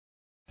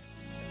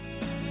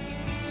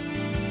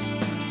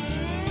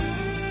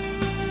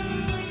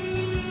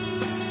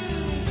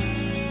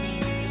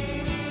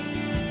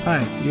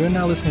Hi, you are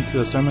now listening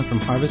to a sermon from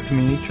Harvest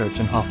Community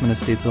Church in Hoffman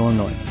Estates,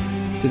 Illinois.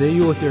 Today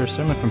you will hear a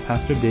sermon from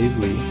Pastor Dave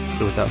Lee,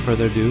 so without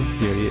further ado,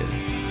 here he is.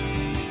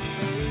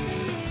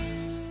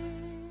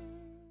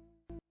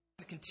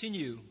 To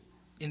continue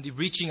in the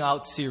Reaching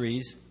Out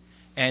series,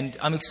 and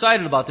I'm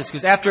excited about this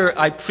because after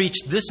I preach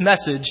this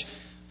message,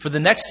 for the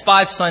next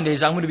 5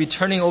 Sundays, I'm going to be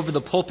turning over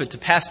the pulpit to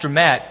Pastor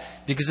Matt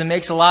because it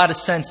makes a lot of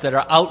sense that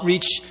our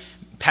outreach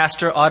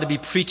pastor ought to be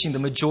preaching the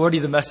majority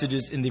of the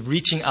messages in the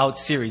Reaching Out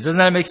series. Doesn't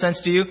that make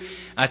sense to you?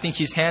 I think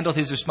he's handled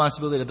his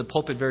responsibility at the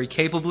pulpit very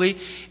capably.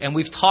 And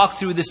we've talked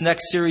through this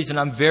next series, and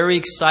I'm very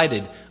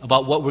excited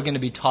about what we're going to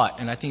be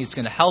taught. And I think it's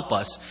going to help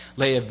us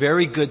lay a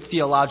very good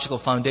theological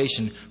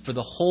foundation for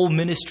the whole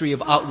ministry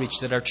of outreach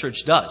that our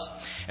church does.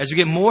 As we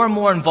get more and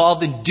more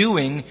involved in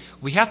doing,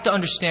 we have to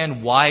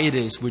understand why it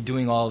is we're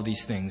doing all of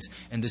these things,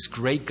 and this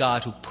great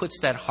God who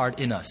puts that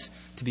heart in us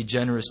to be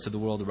generous to the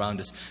world around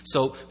us.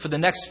 So for the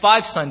next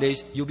 5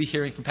 Sundays, you'll be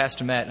hearing from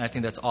Pastor Matt, and I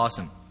think that's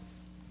awesome.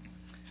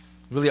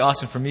 Really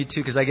awesome for me,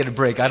 too, because I get a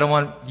break. I don't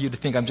want you to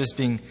think I'm just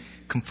being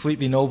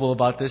completely noble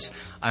about this.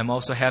 I'm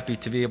also happy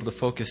to be able to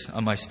focus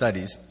on my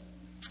studies.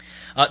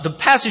 The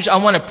passage I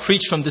want to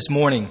preach from this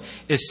morning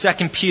is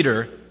 2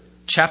 Peter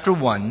chapter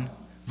 1,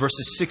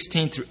 verses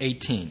 16 through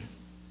 18.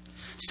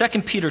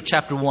 2 Peter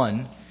chapter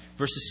 1,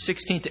 verses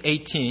 16 to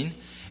 18.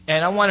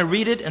 And I want to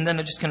read it, and then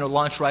I'm just going to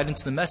launch right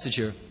into the message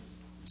here.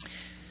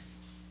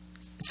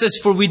 It says,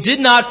 "For we did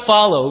not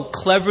follow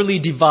cleverly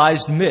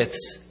devised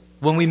myths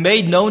when we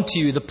made known to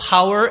you the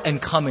power and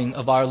coming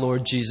of our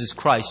Lord Jesus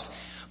Christ,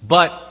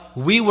 but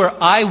we were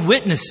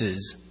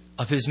eyewitnesses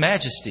of His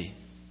majesty.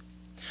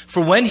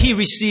 For when He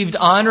received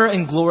honor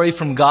and glory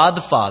from God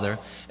the Father,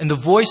 and the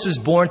voice was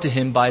borne to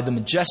Him by the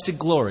majestic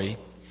glory,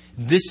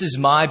 'This is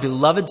my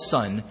beloved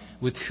Son,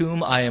 with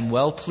whom I am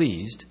well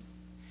pleased,'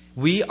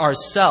 we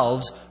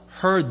ourselves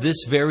heard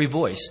this very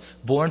voice,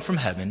 borne from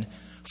heaven,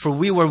 for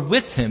we were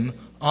with Him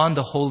on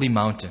the holy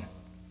mountain."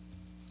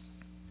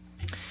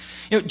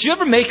 Do you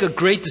ever make a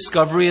great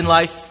discovery in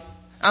life?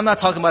 I'm not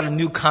talking about a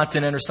new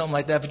continent or something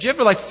like that, but do you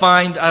ever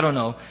find,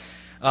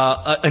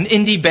 an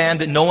indie band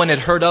that no one had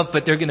heard of,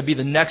 but they're going to be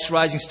the next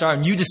rising star,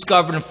 and you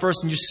discovered them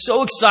first, and you're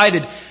so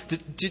excited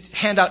to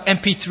hand out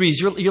MP3s.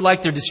 You're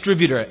like their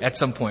distributor at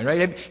some point, right?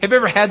 Have you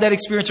ever had that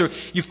experience, or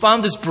you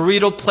found this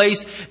burrito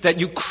place that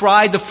you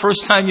cried the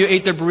first time you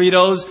ate their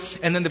burritos,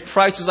 and then the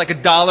price was like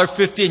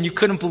 $1.50, and you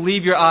couldn't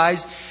believe your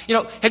eyes?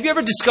 Have you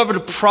ever discovered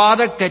a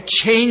product that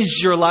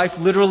changed your life,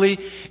 literally,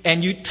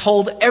 and you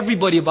told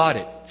everybody about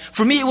it?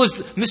 For me, it was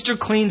Mr.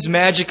 Clean's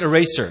Magic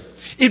Eraser.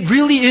 It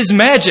really is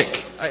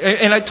magic.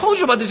 And I told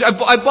you about this. I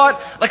bought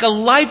like a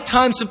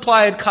lifetime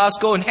supply at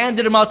Costco and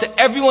handed them out to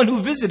everyone who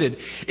visited.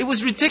 It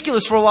was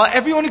ridiculous for a while.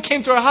 Everyone who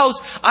came to our house,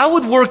 I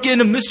would work in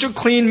a Mr.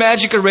 Clean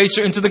Magic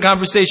Eraser into the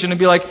conversation and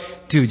be like,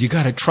 "Dude, you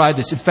got to try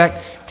this. In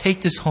fact,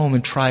 take this home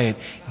and try it.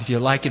 If you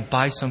like it,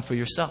 buy some for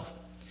yourself."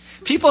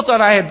 People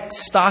thought I had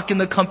stock in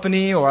the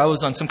company or I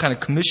was on some kind of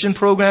commission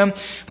program.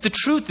 But the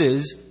truth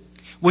is,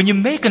 when you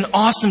make an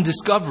awesome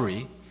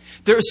discovery,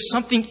 there is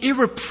something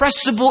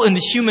irrepressible in the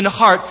human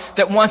heart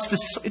that wants to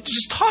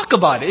just talk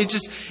about it.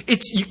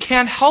 You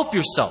can't help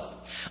yourself.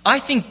 I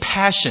think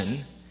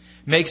passion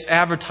makes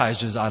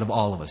advertisers out of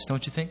all of us,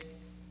 don't you think?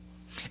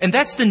 And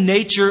that's the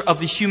nature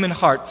of the human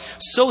heart.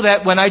 So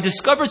that when I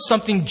discovered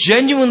something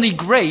genuinely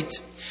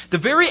great, the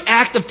very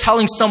act of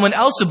telling someone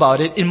else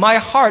about it, in my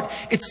heart,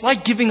 it's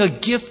like giving a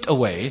gift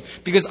away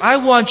because I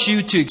want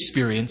you to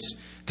experience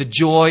the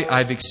joy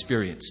I've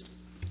experienced.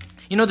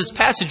 This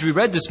passage we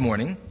read this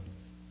morning,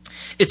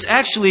 it's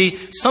actually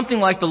something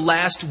like the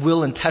last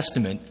will and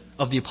testament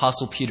of the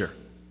Apostle Peter.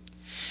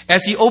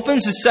 As he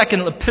opens his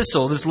second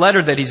epistle, this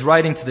letter that he's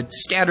writing to the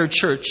scattered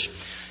church,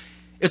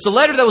 it's a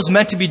letter that was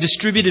meant to be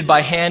distributed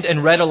by hand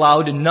and read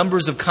aloud in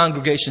numbers of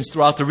congregations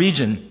throughout the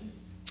region.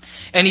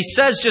 And he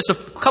says just a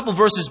couple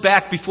verses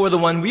back before the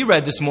one we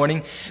read this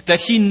morning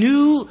that he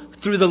knew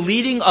through the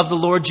leading of the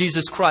Lord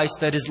Jesus Christ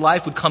that his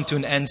life would come to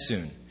an end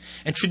soon.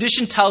 And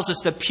tradition tells us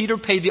that Peter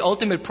paid the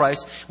ultimate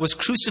price, was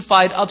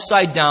crucified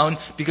upside down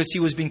because he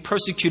was being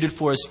persecuted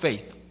for his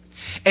faith.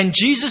 And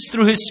Jesus,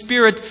 through His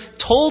Spirit,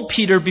 told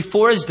Peter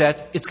before his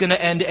death, it's going to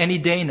end any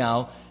day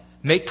now.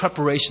 Make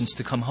preparations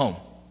to come home.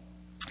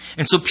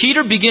 And so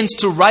Peter begins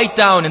to write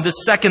down in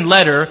this second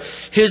letter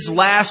his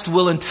last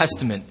will and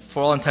testament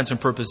for all intents and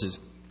purposes.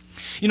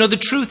 The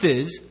truth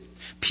is,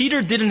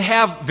 Peter didn't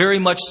have very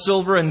much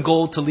silver and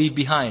gold to leave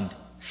behind.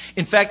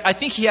 In fact, I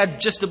think he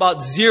had just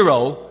about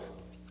zero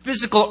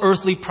physical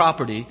earthly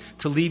property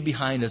to leave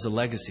behind as a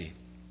legacy.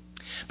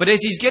 But as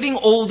he's getting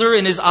older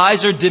and his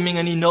eyes are dimming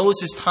and he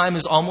knows his time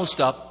is almost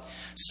up,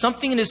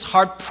 something in his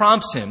heart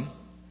prompts him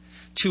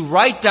to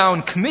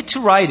commit to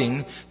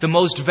writing the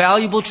most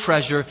valuable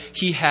treasure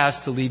he has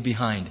to leave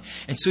behind.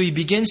 And so he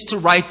begins to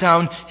write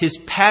down his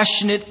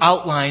passionate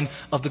outline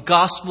of the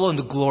gospel and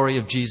the glory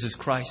of Jesus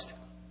Christ.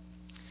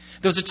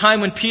 There was a time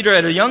when Peter,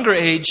 at a younger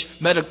age,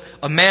 met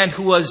a man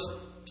who was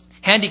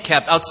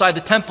handicapped outside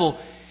the temple.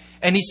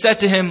 And he said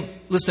to him,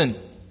 "Listen,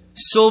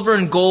 silver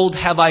and gold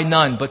have I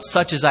none, but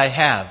such as I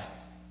have,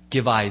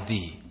 give I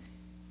thee."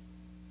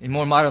 In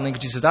more modern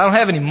language, he says, I don't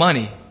have any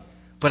money,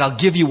 but I'll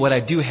give you what I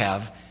do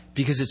have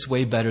because it's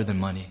way better than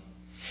money.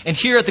 And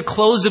here at the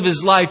close of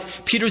his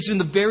life, Peter's doing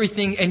the very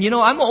thing. And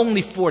I'm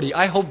only 40.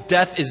 I hope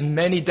death is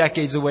many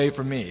decades away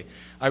from me.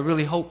 I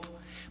really hope.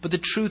 But the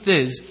truth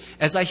is,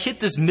 as I hit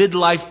this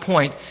midlife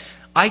point,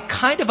 I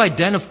kind of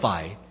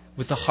identify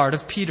with the heart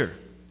of Peter.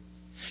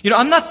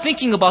 I'm not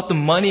thinking about the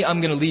money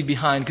I'm going to leave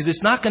behind because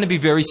it's not going to be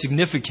very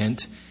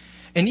significant.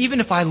 And even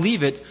if I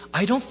leave it,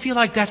 I don't feel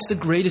like that's the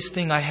greatest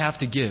thing I have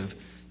to give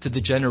to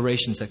the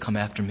generations that come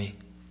after me.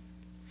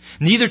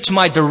 Neither to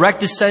my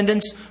direct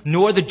descendants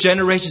nor the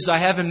generations I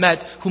haven't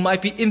met who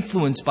might be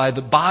influenced by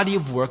the body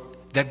of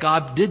work that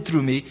God did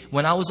through me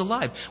when I was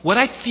alive. What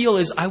I feel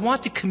is I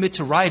want to commit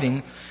to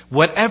writing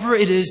whatever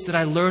it is that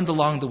I learned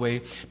along the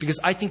way, because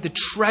I think the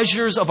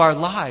treasures of our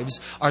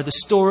lives are the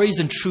stories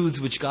and truths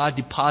which God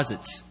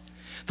deposits.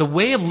 The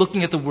way of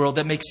looking at the world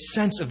that makes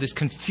sense of this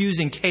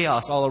confusing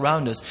chaos all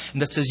around us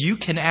and that says you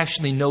can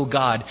actually know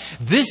God.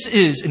 This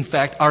is, in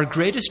fact, our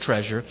greatest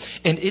treasure,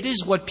 and it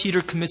is what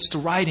Peter commits to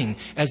writing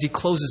as he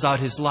closes out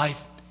his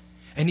life.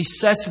 And he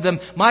says to them,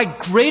 my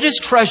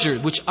greatest treasure,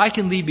 which I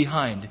can leave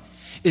behind,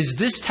 is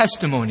this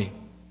testimony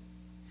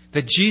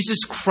that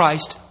Jesus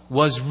Christ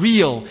was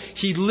real.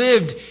 He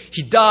lived,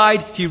 He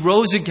died, He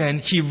rose again,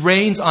 He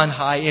reigns on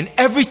high, and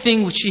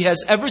everything which He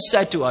has ever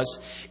said to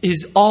us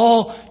is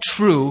all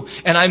true.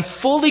 And I'm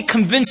fully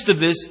convinced of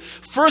this,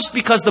 first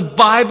because the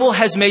Bible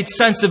has made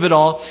sense of it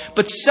all,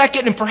 but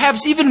second, and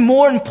perhaps even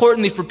more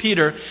importantly for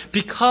Peter,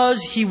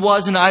 because he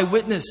was an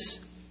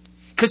eyewitness.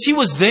 Because he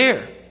was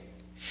there.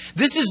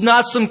 This is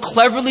not some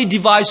cleverly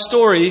devised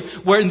story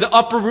where in the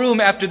upper room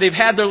after they've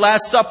had their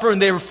last supper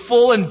and they were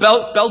full and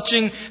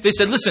belching, they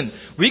said, listen,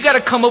 we got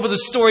to come up with a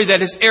story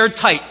that is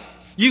airtight.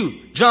 You,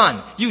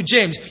 John, you,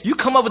 James, you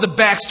come up with a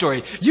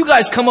backstory. You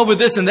guys come up with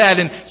this and that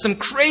and some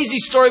crazy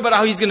story about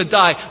how he's going to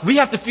die. We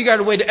have to figure out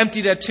a way to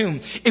empty that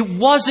tomb. It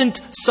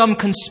wasn't some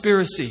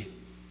conspiracy.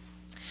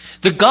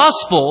 The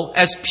gospel,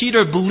 as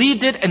Peter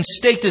believed it and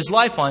staked his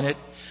life on it,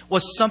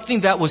 was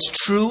something that was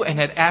true and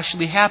had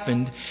actually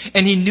happened.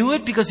 And he knew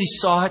it because he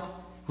saw it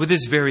with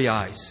his very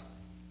eyes.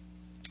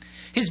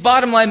 His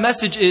bottom line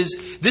message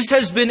is, this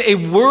has been a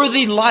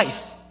worthy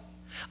life.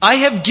 I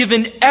have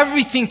given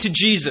everything to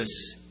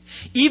Jesus.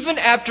 Even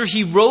after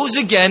He rose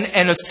again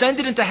and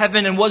ascended into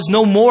heaven and was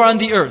no more on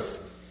the earth,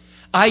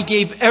 I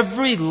gave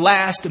every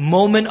last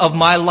moment of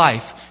my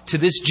life to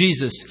this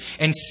Jesus.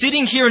 And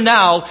sitting here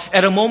now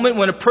at a moment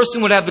when a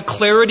person would have the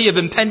clarity of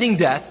impending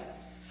death,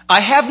 I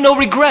have no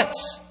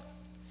regrets.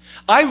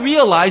 I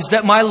realized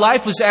that my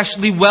life was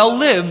actually well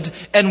lived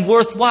and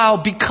worthwhile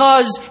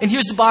because, and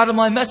here's the bottom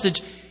line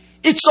message,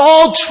 it's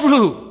all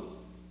true.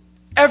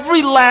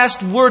 Every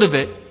last word of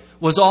it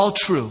was all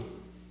true.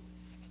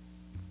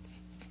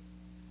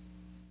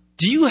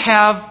 Do you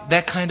have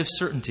that kind of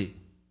certainty?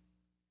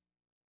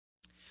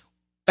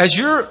 As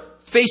you're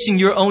facing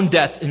your own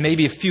death in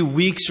maybe a few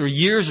weeks or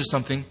years or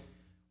something,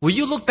 will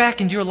you look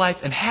back into your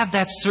life and have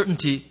that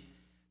certainty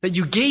that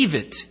you gave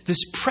it,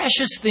 this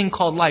precious thing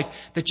called life,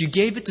 that you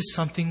gave it to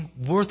something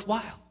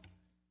worthwhile?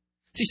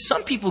 See,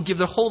 some people give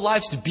their whole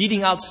lives to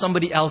beating out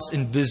somebody else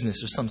in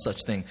business or some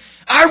such thing.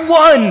 I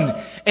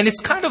won! And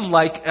it's kind of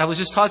like, I was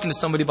just talking to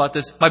somebody about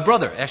this. I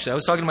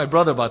was talking to my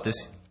brother about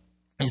this.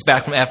 He's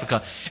back from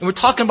Africa. And we're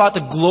talking about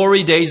the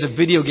glory days of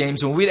video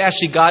games when we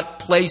actually got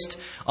placed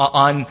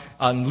on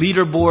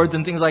leaderboards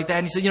and things like that.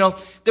 And he said,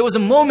 there was a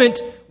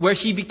moment where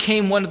he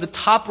became one of the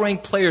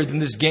top-ranked players in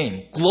this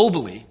game,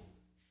 globally.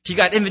 He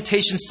got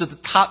invitations to the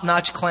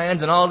top-notch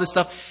clans and all this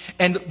stuff.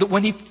 And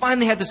when he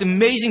finally had this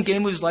amazing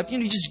game of his life,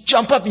 you just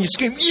jump up and you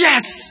scream,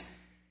 yes!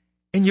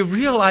 And you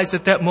realize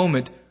at that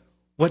moment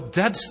what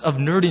depths of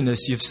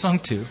nerdiness you've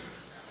sunk to.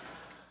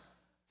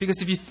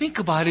 Because if you think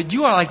about it,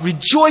 you are like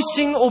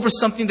rejoicing over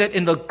something that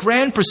in the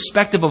grand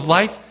perspective of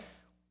life,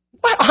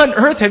 what on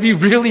earth have you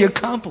really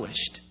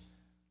accomplished?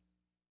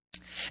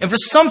 And for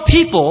some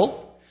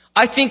people,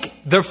 I think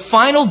their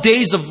final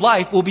days of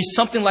life will be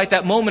something like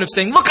that moment of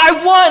saying, look,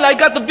 I won! I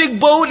got the big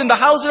boat and the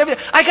house and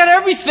everything. I got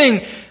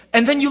everything!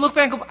 And then you look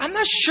back and go, I'm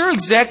not sure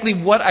exactly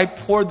what I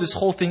poured this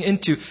whole thing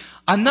into.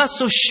 I'm not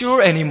so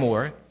sure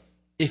anymore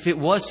if it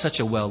was such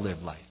a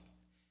well-lived life.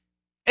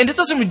 And it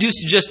doesn't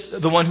reduce to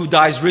just the one who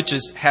dies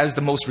richest has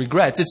the most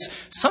regrets. It's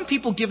some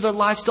people give their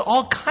lives to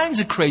all kinds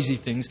of crazy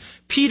things.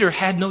 Peter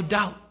had no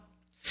doubt.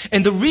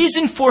 And the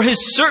reason for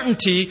his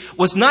certainty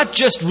was not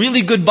just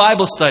really good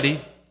Bible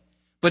study,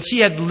 but he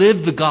had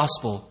lived the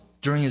gospel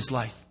during his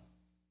life.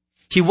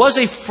 He was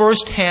a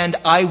first-hand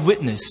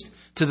eyewitness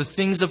to the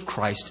things of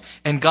Christ,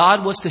 and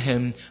God was to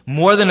him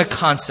more than a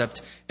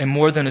concept and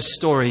more than a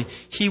story.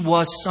 He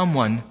was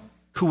someone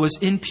who was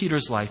in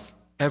Peter's life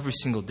every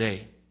single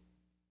day.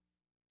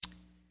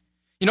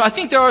 I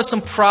think there are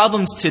some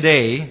problems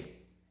today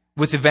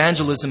with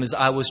evangelism as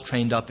I was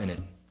trained up in it.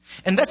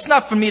 And that's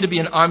not for me to be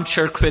an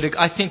armchair critic.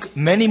 I think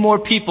many more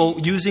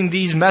people using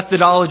these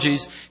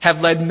methodologies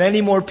have led many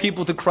more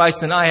people to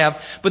Christ than I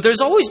have. But there's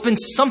always been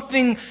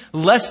something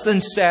less than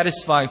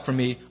satisfying for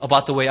me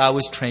about the way I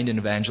was trained in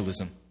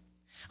evangelism.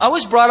 I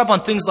was brought up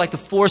on things like the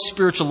 4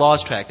 spiritual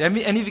laws tract.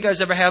 Any of you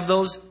guys ever have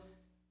those?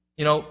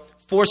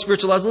 4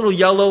 spiritual laws, a little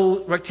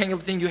yellow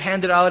rectangular thing. You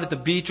hand it out at the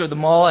beach or the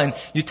mall, and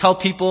you tell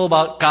people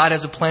about God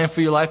has a plan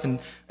for your life,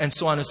 and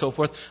so on and so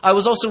forth. I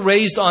was also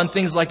raised on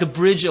things like the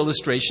bridge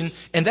illustration,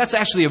 and that's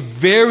actually a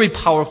very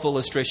powerful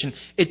illustration.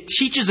 It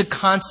teaches a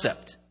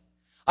concept.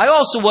 I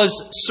also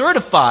was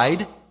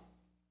certified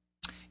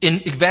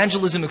in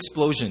Evangelism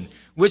Explosion,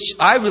 which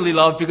I really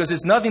love because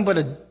it's nothing but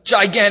a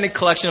gigantic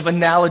collection of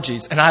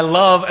analogies. And I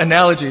love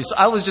analogies. So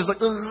I was just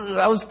like,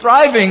 I was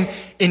thriving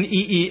in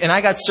EE, and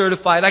I got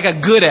certified. I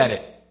got good at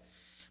it.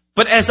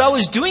 But as I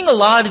was doing a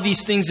lot of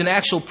these things in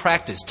actual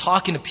practice,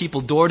 talking to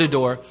people door to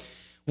door,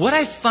 what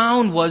I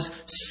found was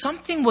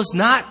something was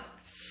not...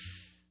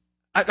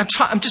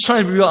 I'm just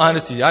trying to be real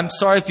honest with you. I'm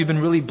sorry if you've been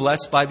really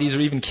blessed by these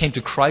or even came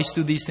to Christ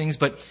through these things,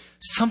 but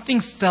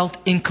something felt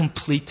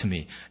incomplete to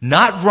me.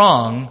 Not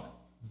wrong,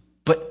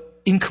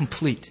 but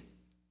incomplete.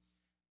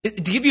 To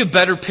give you a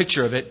better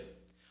picture of it,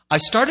 I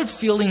started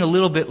feeling a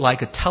little bit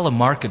like a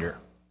telemarketer.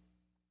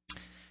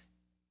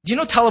 Do you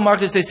know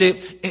telemarketers, they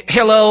say,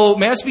 hello,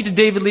 may I speak to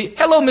David Lee?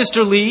 Hello,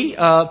 Mr. Lee.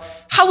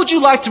 How would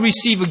you like to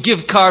receive a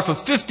gift card for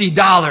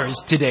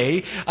 $50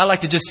 today? I'd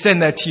like to just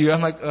send that to you. I'm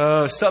like,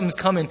 something's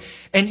coming.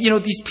 And,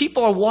 these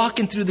people are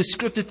walking through the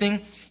scripted thing.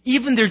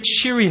 Even their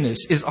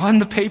cheeriness is on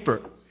the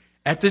paper.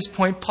 At this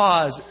point,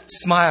 pause,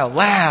 smile,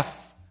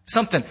 laugh,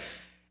 something.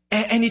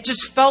 And it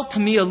just felt to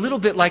me a little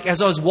bit like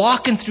as I was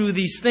walking through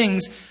these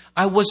things,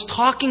 I was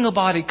talking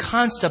about a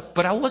concept,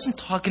 but I wasn't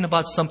talking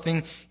about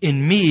something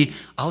in me.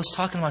 I was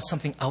talking about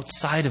something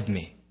outside of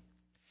me.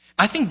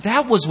 I think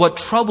that was what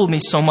troubled me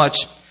so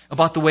much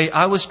about the way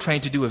I was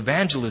trained to do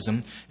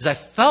evangelism, is I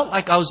felt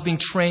like I was being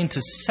trained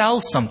to sell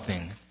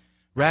something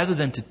rather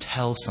than to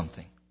tell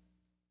something.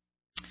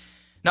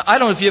 Now, I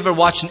don't know if you ever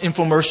watched an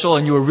infomercial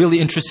and you were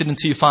really interested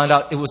until you found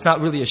out it was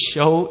not really a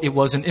show, it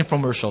was an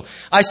infomercial.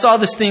 I saw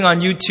this thing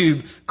on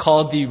YouTube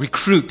called The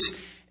Recruit,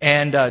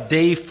 and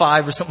day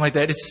 5 or something like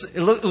that.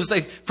 It was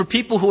like for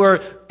people who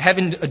are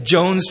having a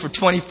Jones for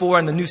 24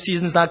 and the new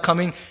season's not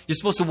coming, you're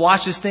supposed to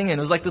watch this thing, and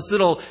it was like this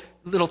little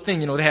thing,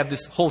 they have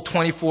this whole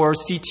 24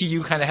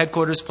 CTU kind of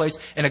headquarters place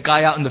and a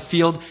guy out in the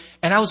field.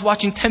 And I was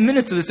watching 10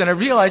 minutes of this and I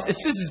realized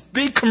it's this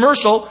big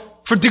commercial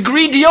for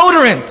Degree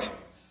deodorant.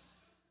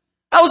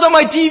 I was on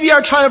my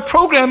DVR trying to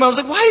program. I was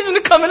like, why isn't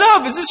it coming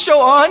up? Is this show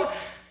on?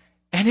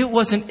 And it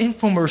was an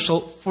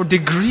infomercial for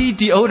Degree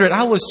deodorant.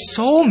 I was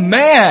so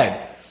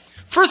mad.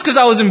 First, because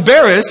I was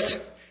embarrassed,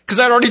 because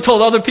I'd already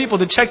told other people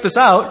to check this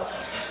out.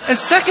 And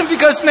second,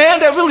 because, man,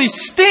 that really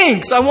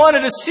stinks. I wanted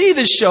to see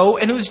this show,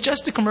 and it was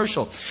just a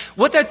commercial.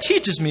 What that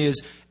teaches me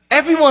is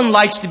everyone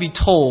likes to be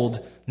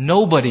told,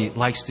 nobody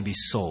likes to be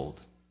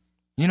sold.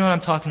 You know what I'm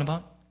talking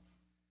about?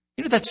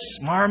 You know that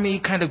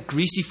smarmy, kind of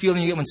greasy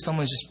feeling you get when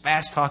someone's just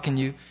fast-talking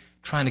you,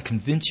 trying to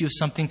convince you of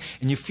something,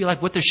 and you feel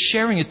like what they're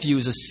sharing with you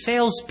is a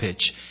sales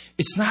pitch.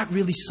 It's not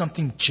really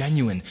something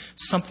genuine,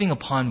 something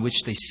upon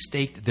which they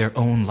staked their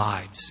own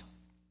lives.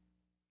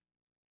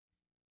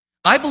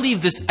 I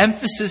believe this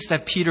emphasis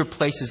that Peter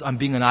places on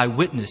being an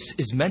eyewitness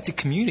is meant to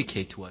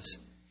communicate to us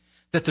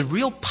that the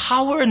real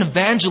power in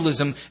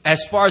evangelism,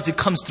 as far as it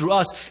comes through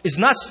us, is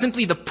not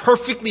simply the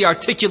perfectly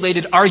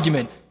articulated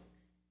argument,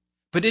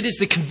 but it is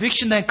the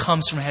conviction that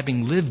comes from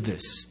having lived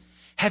this,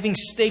 having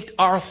staked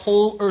our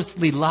whole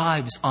earthly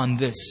lives on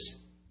this.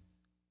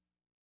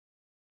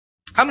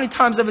 How many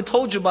times have I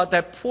told you about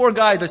that poor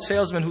guy, the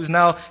salesman who's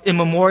now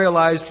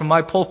immemorialized from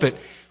my pulpit,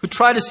 who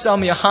tried to sell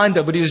me a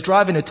Honda, but he was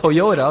driving a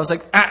Toyota. I was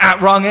like,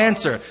 wrong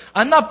answer.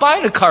 I'm not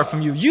buying a car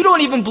from you. You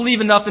don't even believe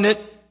enough in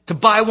it to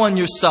buy one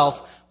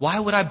yourself. Why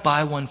would I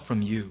buy one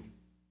from you?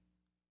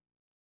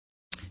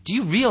 Do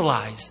you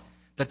realize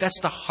that that's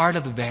the heart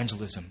of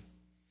evangelism?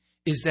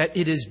 Is that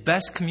it is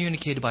best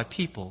communicated by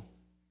people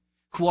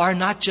who are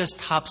not just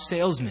top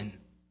salesmen.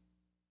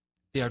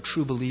 They are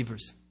true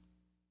believers.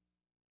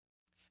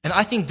 And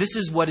I think this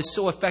is what is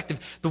so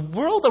effective. The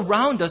world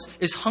around us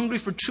is hungry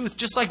for truth,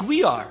 just like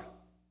we are.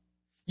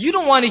 You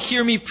don't want to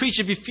hear me preach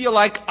if you feel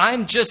like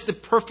I'm just the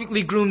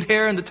perfectly groomed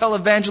hair and the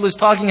televangelist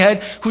talking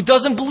head who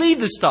doesn't believe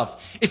this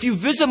stuff. If you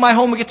visit my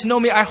home and get to know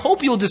me, I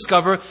hope you'll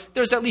discover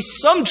there's at least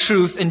some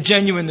truth and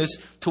genuineness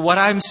to what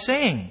I'm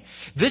saying.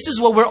 This is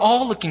what we're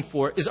all looking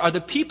for, are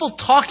the people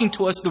talking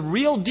to us the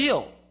real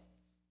deal?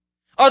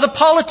 Are the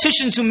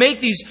politicians who make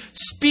these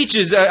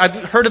speeches,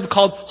 I've heard of it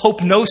called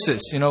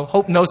hope-gnosis,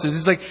 hope-gnosis.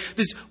 It's like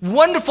these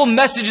wonderful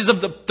messages of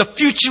the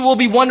future will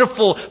be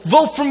wonderful.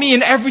 Vote for me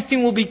and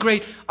everything will be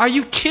great. Are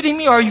you kidding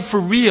me or are you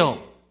for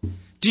real?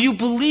 Do you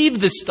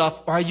believe this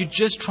stuff or are you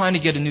just trying to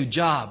get a new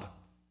job?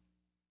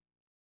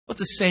 Well,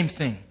 it's the same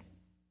thing.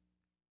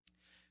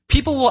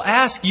 People will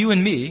ask you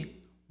and me,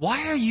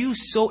 why are you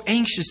so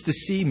anxious to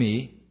see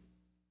me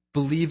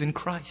believe in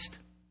Christ?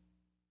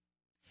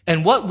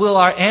 And what will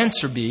our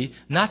answer be,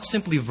 not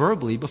simply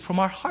verbally, but from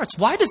our hearts?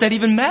 Why does that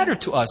even matter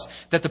to us,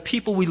 that the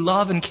people we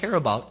love and care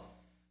about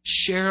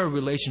share a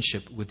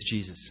relationship with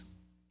Jesus?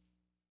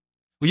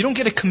 Well, you don't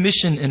get a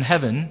commission in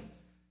heaven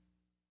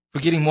for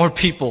getting more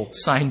people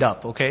signed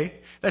up, okay?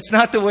 That's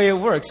not the way it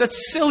works.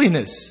 That's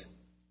silliness.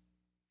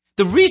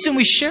 The reason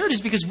we share it is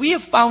because we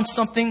have found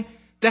something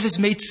that has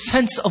made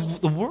sense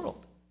of the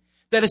world,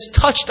 that has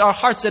touched our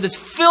hearts, that has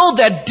filled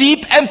that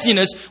deep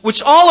emptiness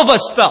which all of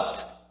us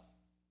felt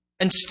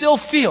and still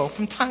feel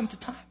from time to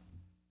time.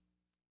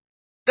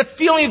 That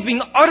feeling of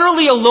being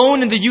utterly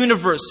alone in the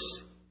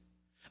universe,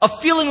 a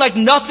feeling like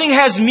nothing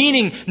has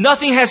meaning,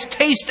 nothing has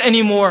taste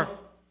anymore.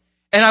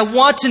 And I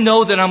want to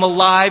know that I'm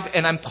alive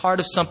and I'm part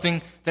of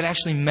something that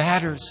actually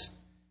matters.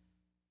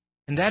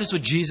 And that is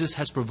what Jesus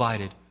has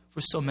provided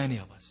for so many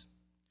of us.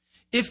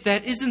 If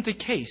that isn't the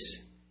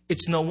case,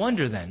 it's no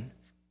wonder then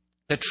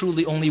that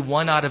truly only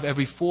 1 out of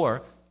every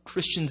 4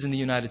 Christians in the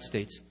United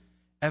States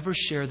ever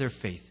share their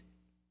faith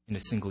in a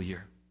single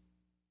year.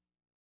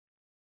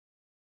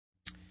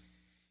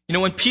 You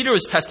know, when Peter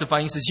was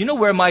testifying, he says, you know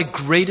where my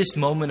greatest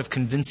moment of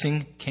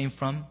convincing came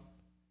from?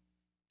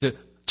 The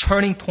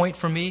turning point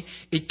for me?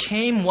 It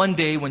came one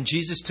day when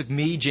Jesus took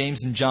me,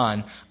 James, and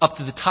John up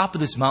to the top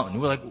of this mountain.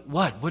 We're like,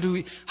 what?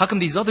 How come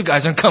these other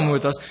guys aren't coming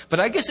with us?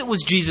 But I guess it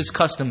was Jesus'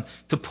 custom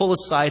to pull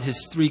aside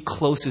his 3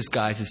 closest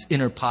guys, his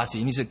inner posse.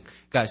 And he said,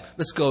 guys,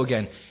 let's go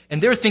again.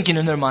 And they're thinking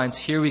in their minds,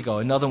 here we go,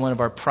 another one of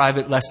our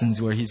private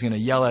lessons where he's going to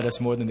yell at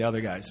us more than the other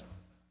guys.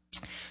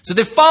 So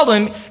they follow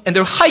him, and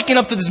they're hiking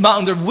up to this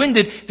mountain. They're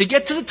winded. They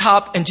get to the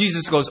top, and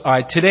Jesus goes, all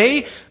right,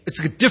 today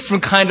it's a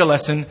different kind of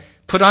lesson.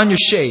 Put on your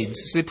shades.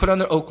 So they put on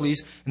their Oakleys,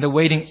 and they're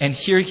waiting, and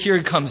here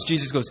it comes.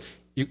 Jesus goes,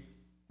 you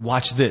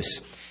watch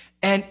this.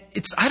 And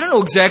I don't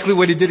know exactly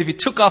what he did, if he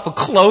took off a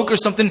cloak or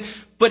something,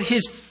 but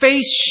his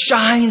face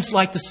shines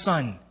like the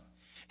sun.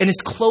 And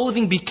his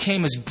clothing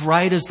became as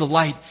bright as the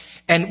light.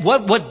 And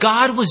what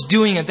God was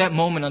doing at that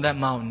moment on that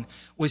mountain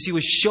was he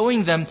was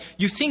showing them,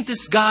 you think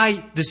this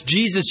guy, this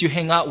Jesus you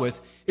hang out with,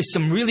 is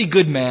some really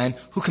good man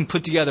who can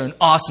put together an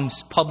awesome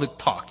public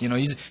talk. You know,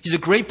 he's a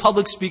great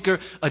public speaker,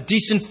 a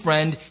decent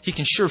friend. He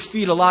can sure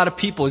feed a lot of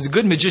people. He's a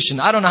good magician.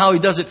 I don't know how he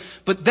does it.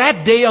 But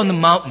that day on the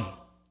mountain,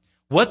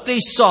 what they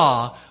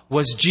saw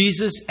was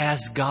Jesus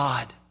as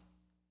God.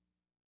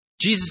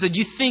 Jesus said,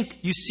 you think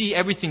you see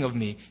everything of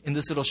me in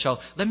this little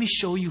shell. Let me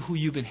show you who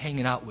you've been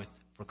hanging out with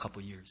for a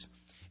couple years.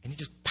 And he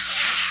just,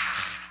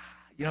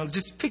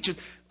 just picture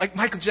like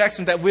Michael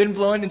Jackson, that wind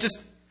blowing and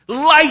just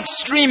light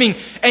streaming,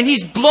 and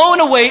he's blown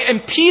away.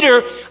 And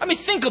Peter,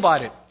 think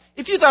about it.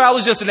 If you thought I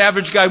was just an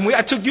average guy,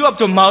 I took you up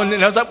to a mountain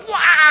and I was like,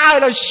 wow,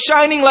 and I was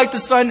shining like the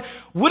sun,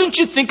 wouldn't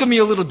you think of me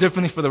a little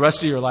differently for the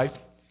rest of your life?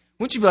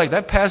 Wouldn't you be like,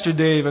 that Pastor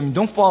Dave,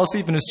 don't fall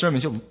asleep in his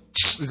sermons, he'll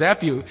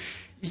zap you.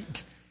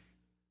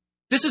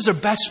 This is their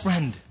best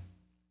friend.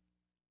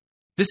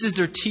 This is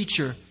their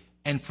teacher,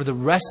 and for the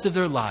rest of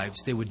their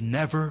lives, they would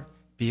never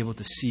be able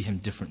to see him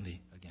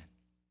differently.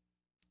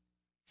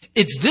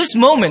 It's this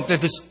moment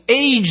that this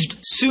aged,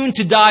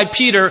 soon-to-die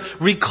Peter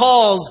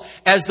recalls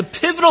as the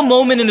pivotal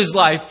moment in his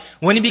life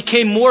when he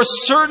became more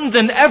certain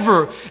than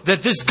ever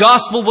that this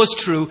gospel was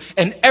true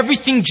and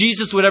everything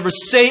Jesus would ever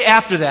say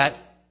after that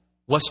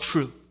was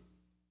true.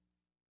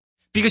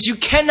 Because you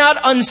cannot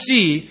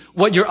unsee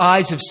what your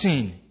eyes have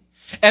seen.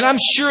 And I'm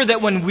sure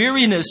that when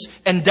weariness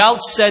and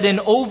doubt set in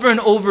over and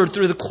over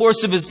through the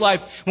course of his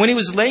life, when he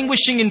was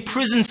languishing in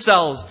prison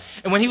cells,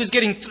 and when he was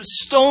getting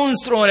stones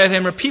thrown at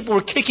him, or people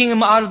were kicking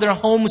him out of their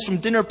homes from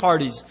dinner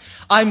parties,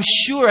 I'm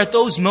sure at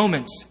those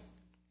moments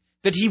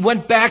that he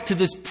went back to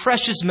this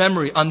precious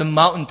memory on the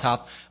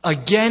mountaintop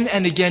again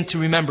and again to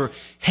remember,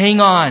 hang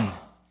on,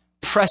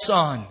 press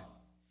on,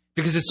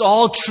 because it's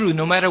all true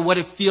no matter what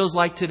it feels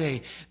like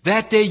today.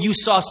 That day you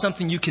saw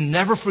something you can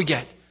never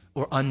forget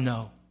or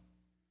unknow.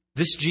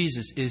 This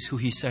Jesus is who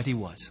he said he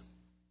was.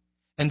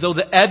 And though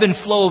the ebb and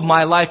flow of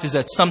my life is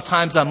that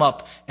sometimes I'm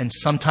up and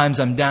sometimes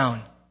I'm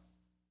down,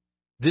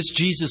 this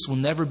Jesus will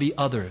never be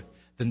other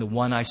than the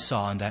one I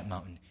saw on that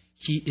mountain.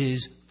 He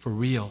is for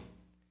real.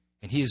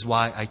 And he is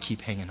why I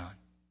keep hanging on.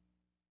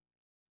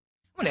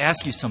 I want to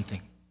ask you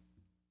something.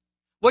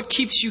 What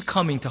keeps you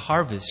coming to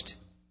Harvest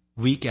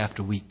week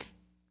after week?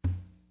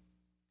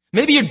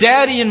 Maybe your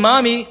daddy and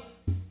mommy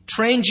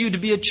trained you to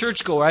be a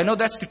churchgoer. I know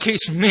that's the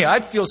case for me. I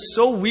feel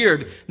so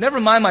weird. Never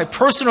mind my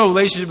personal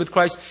relationship with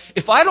Christ.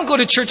 If I don't go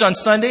to church on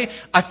Sunday,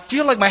 I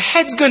feel like my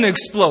head's going to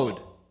explode.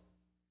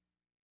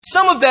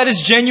 Some of that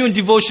is genuine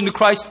devotion to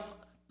Christ.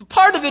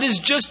 Part of it is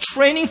just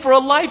training for a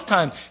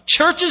lifetime.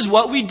 Church is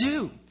what we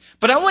do.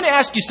 But I want to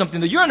ask you something.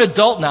 You're an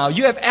adult now.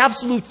 You have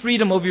absolute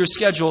freedom over your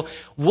schedule.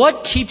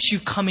 What keeps you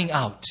coming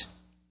out?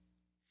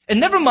 And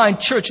never mind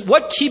church,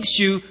 what keeps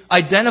you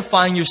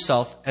identifying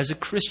yourself as a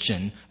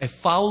Christian, a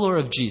follower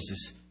of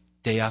Jesus,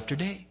 day after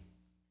day?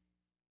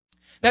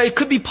 Now, it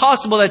could be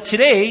possible that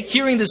today,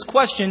 hearing this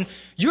question,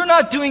 you're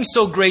not doing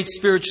so great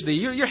spiritually.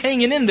 You're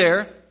hanging in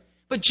there.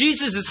 But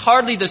Jesus is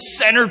hardly the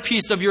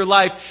centerpiece of your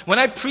life. When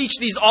I preach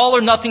these all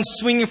or nothing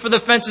swinging for the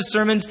fences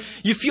sermons,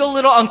 you feel a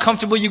little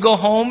uncomfortable. You go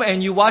home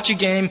and you watch a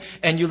game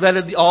and you let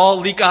it all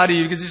leak out of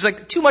you because there's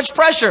like too much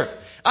pressure.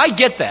 I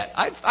get that.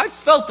 I've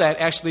felt that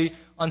actually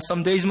on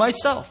some days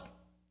myself.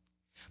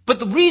 But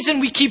the reason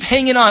we keep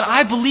hanging on,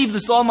 I believe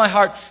this with all my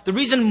heart, the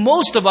reason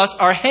most of us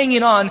are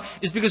hanging on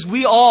is because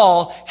we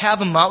all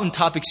have a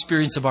mountaintop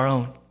experience of our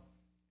own.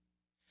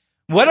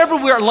 Whatever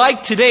we're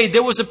like today,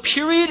 there was a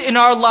period in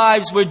our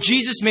lives where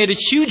Jesus made a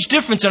huge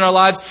difference in our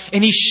lives,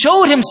 and He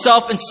showed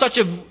Himself in such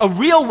a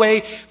real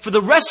way. For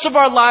the rest of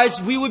our lives,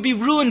 we would be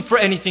ruined for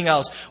anything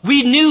else.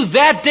 We knew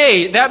that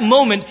day, that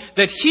moment,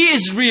 that He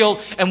is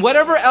real, and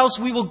whatever else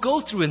we will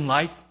go through in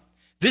life,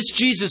 this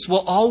Jesus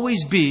will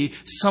always be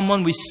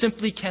someone we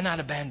simply cannot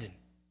abandon.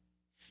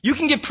 You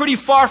can get pretty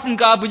far from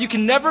God, but you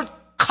can never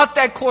cut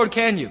that cord,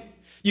 can you?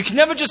 You can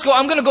never just go,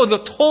 I'm going to go the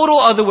total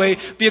other way,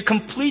 be a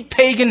complete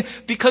pagan,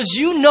 because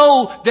you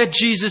know that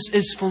Jesus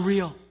is for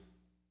real.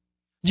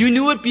 You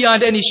knew it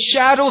beyond any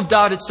shadow of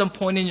doubt at some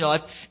point in your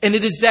life, and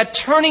it is that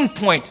turning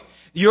point,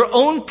 your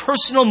own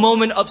personal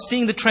moment of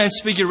seeing the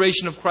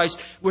transfiguration of Christ,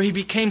 where He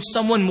became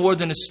someone more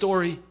than a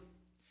story.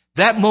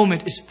 That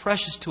moment is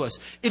precious to us.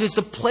 It is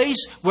the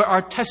place where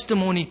our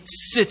testimony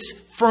sits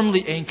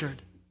firmly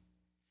anchored.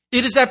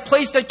 It is that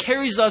place that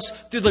carries us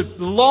through the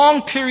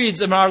long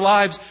periods in our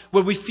lives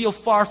where we feel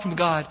far from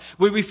God,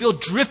 where we feel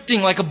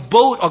drifting like a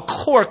boat, a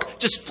cork,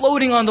 just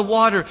floating on the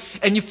water,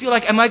 and you feel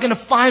like, am I going to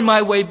find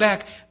my way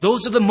back?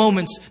 Those are the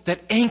moments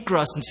that anchor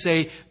us and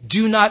say,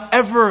 do not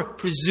ever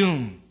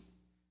presume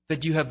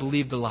that you have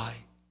believed a lie.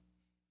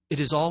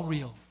 It is all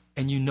real,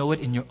 and you know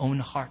it in your own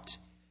heart.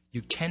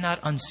 You cannot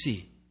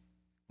unsee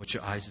what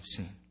your eyes have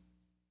seen.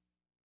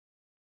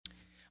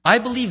 I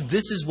believe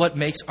this is what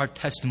makes our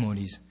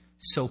testimonies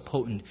so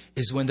potent,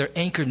 is when they're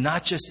anchored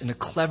not just in a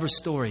clever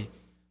story,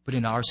 but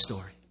in our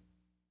story.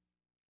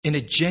 In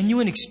a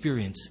genuine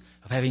experience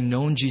of having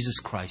known Jesus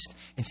Christ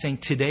and saying,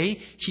 today,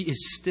 He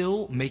is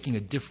still making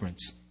a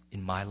difference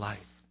in my life.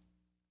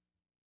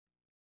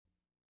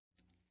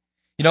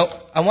 You know,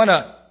 I want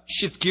to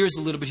shift gears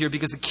a little bit here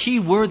because the key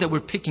word that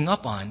we're picking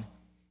up on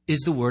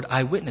is the word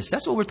eyewitness.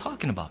 That's what we're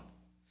talking about.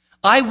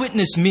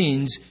 Eyewitness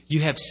means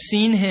you have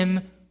seen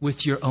Him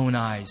with your own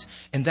eyes.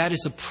 And that is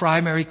the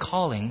primary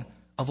calling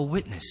of a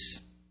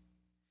witness.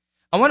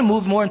 I want to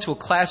move more into a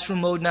classroom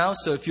mode now.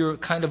 So if you're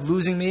kind of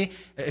losing me,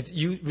 if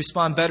you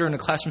respond better in a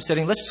classroom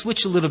setting, let's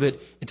switch a little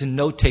bit into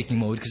note-taking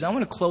mode, because I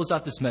want to close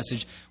out this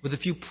message with a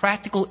few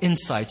practical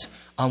insights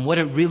on what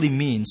it really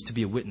means to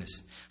be a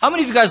witness. How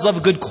many of you guys love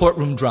a good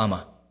courtroom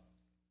drama?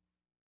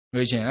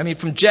 Raise your hand. I mean,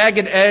 from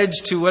Jagged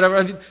Edge to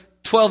whatever,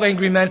 12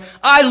 Angry Men.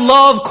 I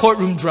love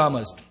courtroom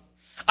dramas.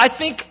 I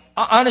think,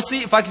 honestly,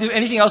 if I could do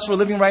anything else for a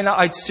living right now,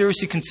 I'd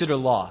seriously consider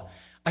law.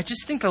 I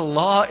just think the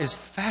law is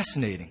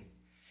fascinating.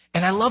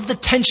 And I love the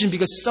tension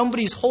because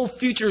somebody's whole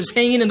future is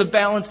hanging in the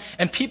balance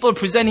and people are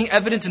presenting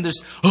evidence and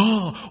there's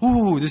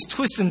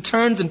twists and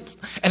turns and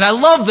I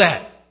love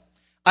that.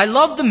 I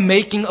love the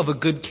making of a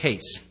good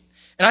case.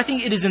 And I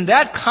think it is in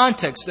that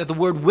context that the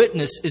word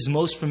witness is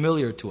most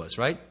familiar to us,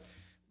 right?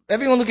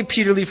 Everyone look at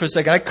Peter Lee for a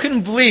second. I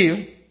couldn't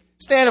believe,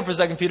 stand up for a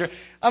second, Peter.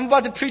 I'm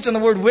about to preach on the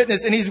word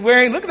witness and he's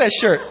wearing, look at that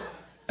shirt.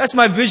 That's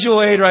my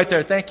visual aid right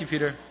there. Thank you,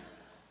 Peter.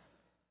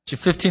 It's your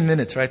 15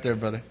 minutes right there,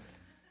 brother.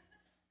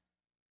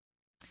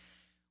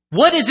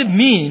 What does it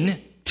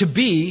mean to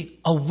be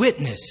a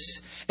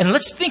witness? And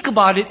let's think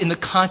about it in the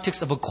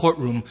context of a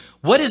courtroom.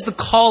 What is the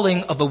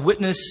calling of a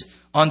witness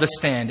on the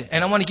stand?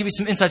 And I want to give you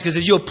some insights because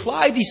as you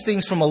apply these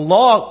things from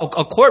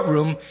a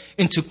courtroom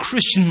into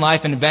Christian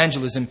life and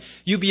evangelism,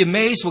 you'll be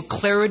amazed what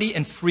clarity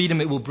and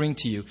freedom it will bring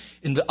to you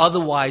in the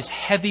otherwise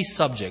heavy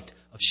subject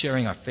of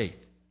sharing our faith.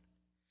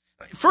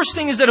 First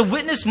thing is that a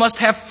witness must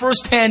have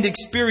firsthand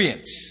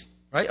experience.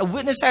 Right? A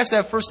witness has to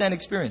have first-hand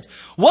experience.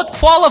 What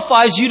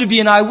qualifies you to be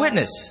an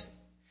eyewitness?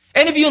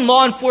 Any of you in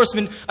law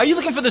enforcement, are you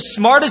looking for the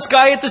smartest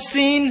guy at the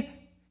scene?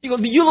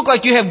 You look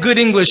like you have good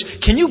English.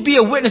 Can you be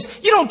a witness?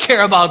 You don't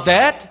care about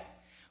that.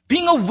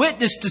 Being a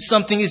witness to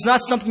something is not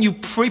something you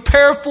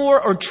prepare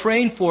for or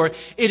train for.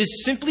 It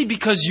is simply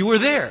because you were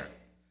there.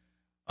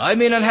 I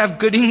may not have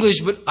good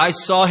English, but I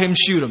saw him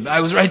shoot him. I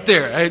was right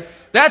there.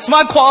 That's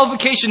my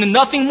qualification and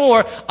nothing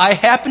more. I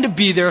happened to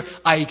be there.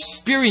 I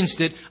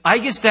experienced it. I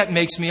guess that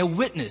makes me a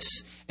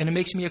witness. And it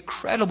makes me a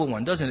credible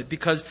one, doesn't it?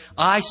 Because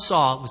I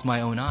saw with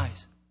my own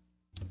eyes.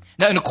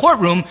 Now, in a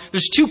courtroom,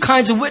 there's two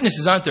kinds of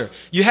witnesses, aren't there?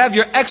 You have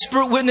your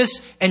expert witness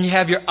and you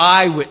have your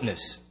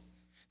eyewitness.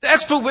 The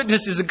expert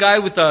witness is a guy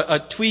with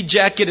a tweed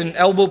jacket and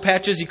elbow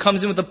patches. He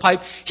comes in with a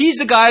pipe. He's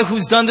the guy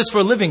who's done this for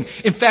a living.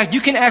 In fact,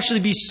 you can actually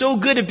be so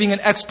good at being an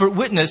expert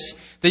witness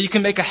that you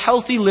can make a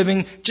healthy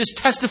living just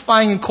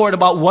testifying in court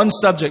about one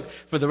subject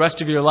for the rest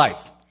of your life.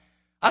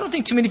 I don't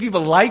think too many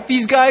people like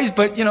these guys,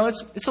 but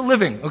it's a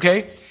living,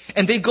 okay?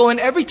 And they go in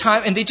every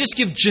time and they just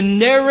give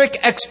generic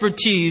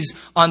expertise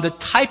on the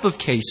type of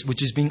case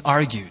which is being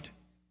argued.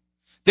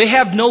 They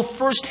have no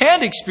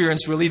first-hand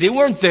experience, really. They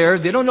weren't there.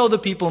 They don't know the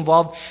people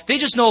involved. They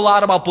just know a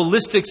lot about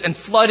ballistics and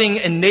flooding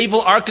and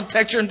naval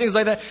architecture and things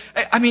like that.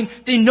 I mean,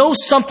 they know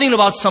something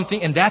about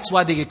something, and that's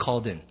why they get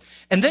called in.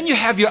 And then you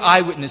have your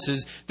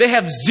eyewitnesses. They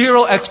have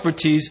zero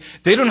expertise.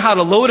 They don't know how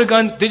to load a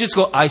gun. They just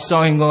go, I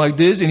saw him go like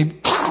this, and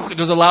there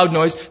was a loud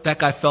noise. That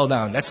guy fell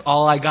down. That's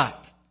all I got.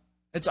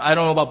 I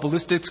don't know about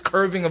ballistics,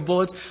 curving of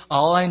bullets.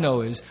 All I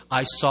know is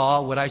I saw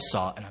what I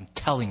saw, and I'm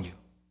telling you.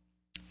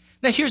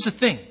 Now, here's the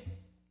thing.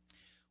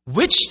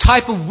 Which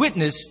type of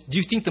witness do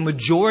you think the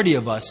majority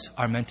of us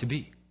are meant to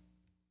be?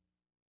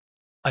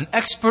 An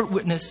expert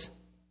witness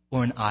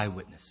or an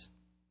eyewitness?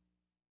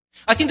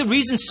 I think the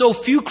reason so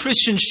few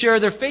Christians share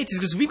their faith is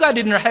because we've got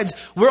it in our heads,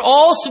 we're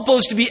all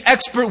supposed to be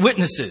expert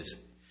witnesses.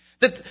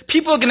 That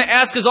people are going to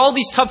ask us all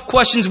these tough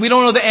questions we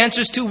don't know the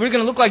answers to. We're going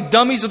to look like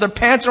dummies with our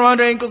pants around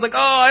our ankles like, oh,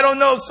 I don't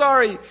know,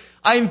 sorry.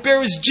 I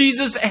embarrass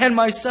Jesus and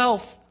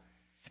myself.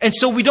 And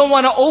so we don't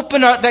want to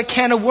open that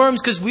can of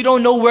worms because we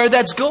don't know where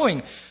that's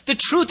going. The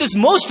truth is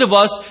most of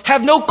us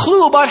have no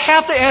clue about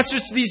half the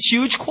answers to these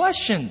huge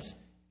questions.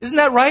 Isn't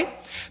that right?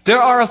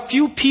 There are a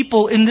few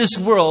people in this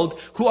world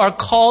who are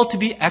called to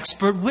be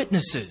expert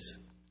witnesses.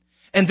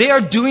 And they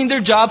are doing their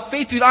job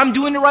faithfully. I'm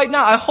doing it right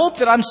now. I hope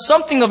that I'm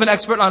something of an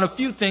expert on a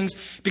few things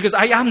because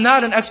I am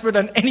not an expert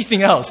on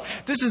anything else.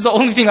 This is the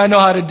only thing I know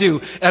how to do.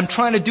 And I'm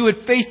trying to do it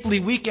faithfully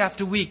week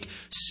after week.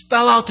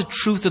 Spell out the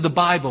truth of the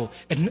Bible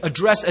and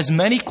address as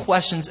many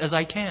questions as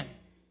I can.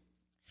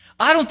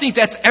 I don't think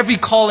that's every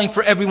calling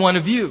for every one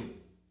of you.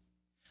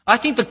 I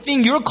think the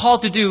thing you're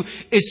called to do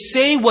is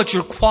say what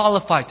you're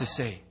qualified to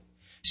say.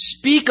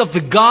 Speak of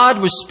the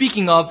God we're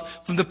speaking of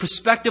from the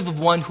perspective of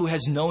one who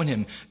has known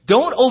him.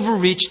 Don't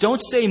overreach. Don't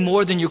say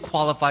more than you're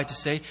qualified to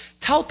say.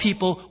 Tell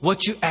people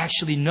what you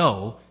actually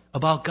know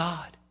about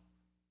God.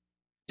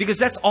 Because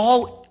that's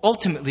all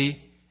ultimately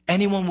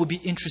anyone would be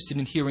interested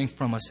in hearing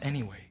from us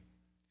anyway.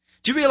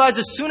 Do you realize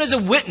as soon as a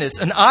witness,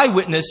 an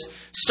eyewitness,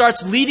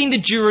 starts leading the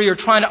jury or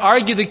trying to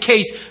argue the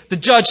case, the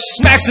judge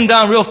smacks him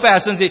down real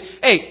fast and says,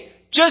 hey,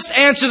 just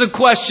answer the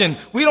question.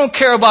 We don't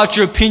care about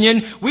your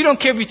opinion. We don't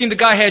care if you think the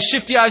guy has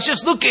shifty eyes.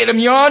 Just look at him,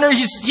 Your Honor.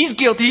 He's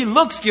guilty. He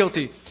looks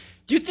guilty.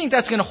 Do you think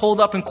that's going to hold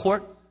up in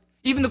court?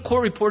 Even the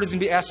court reporter is going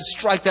to be asked to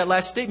strike that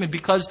last statement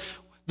because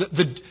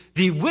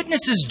the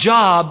witness's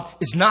job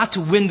is not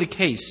to win the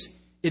case.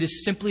 It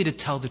is simply to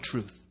tell the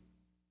truth.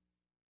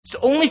 It's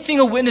the only thing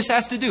a witness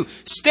has to do.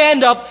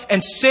 Stand up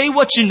and say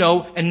what you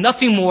know and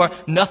nothing more,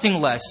 nothing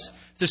less.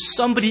 There's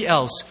somebody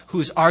else who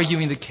is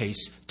arguing the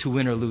case to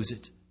win or lose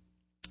it.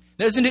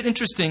 Now, isn't it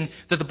interesting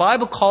that the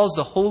Bible calls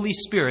the Holy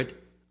Spirit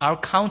our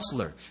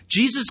counselor?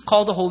 Jesus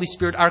called the Holy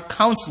Spirit our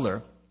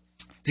counselor.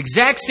 It's the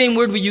exact same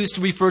word we use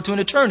to refer to an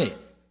attorney.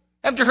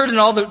 Haven't you heard in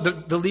all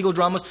the legal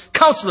dramas?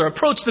 Counselor,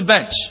 approach the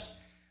bench.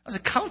 I was a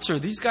counselor.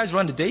 These guys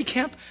run a day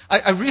camp?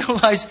 I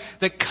realized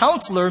that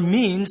counselor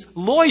means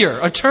lawyer,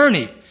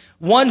 attorney,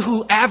 one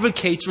who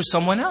advocates for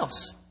someone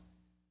else.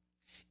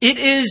 It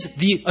is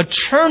the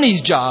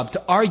attorney's job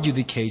to argue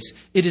the case.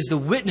 It is the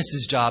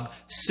witness's job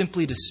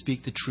simply to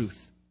speak the truth.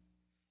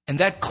 And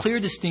that clear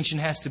distinction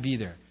has to be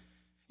there.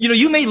 You know,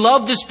 you may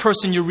love this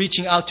person you're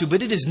reaching out to,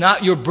 but it is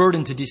not your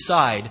burden to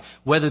decide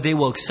whether they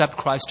will accept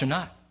Christ or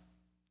not.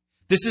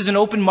 This is an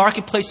open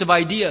marketplace of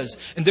ideas.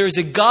 And there is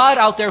a God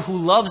out there who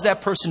loves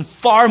that person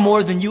far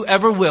more than you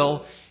ever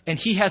will. And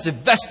he has a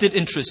vested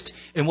interest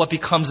in what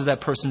becomes of that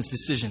person's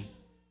decision.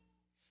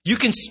 You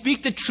can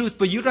speak the truth,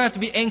 but you don't have to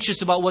be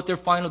anxious about what their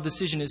final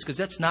decision is because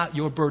that's not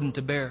your burden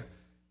to bear.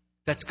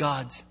 That's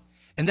God's.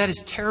 And that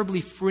is terribly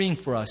freeing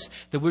for us,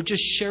 that we're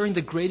just sharing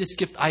the greatest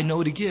gift I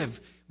know to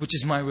give, which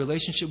is my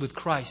relationship with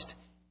Christ.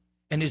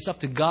 And it's up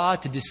to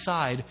God to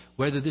decide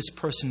whether this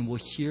person will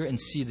hear and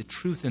see the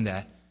truth in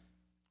that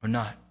or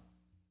not.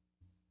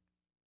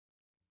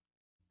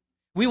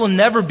 We will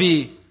never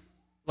be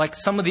like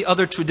some of the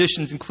other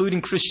traditions, including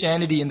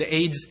Christianity in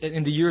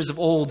the years of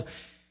old,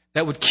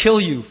 that would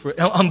kill you for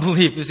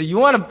unbelief. You say, you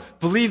want to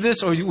believe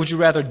this or would you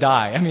rather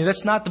die? I mean,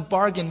 that's not the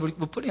bargain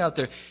we're putting out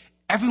there.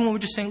 Everyone, we're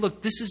just saying,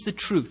 look, this is the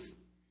truth.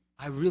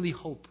 I really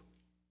hope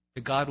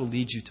that God will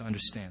lead you to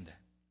understand that.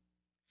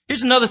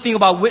 Here's another thing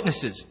about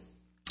witnesses.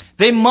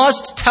 They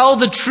must tell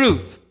the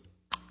truth.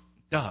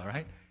 Duh,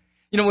 right?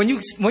 You know, when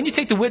you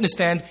take the witness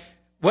stand,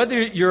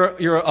 whether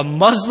you're a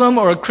Muslim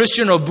or a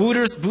Christian or a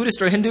Buddhist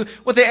or a Hindu,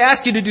 what they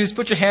ask you to do is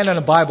put your hand on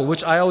a Bible,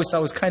 which I always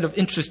thought was kind of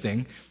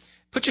interesting.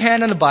 Put your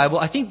hand on the Bible.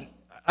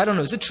 I don't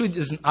know, is it true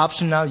there's an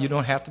option now you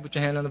don't have to put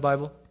your hand on the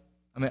Bible?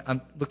 I mean,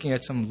 I'm looking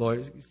at some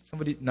lawyers.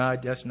 Somebody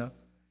nod, yes or no?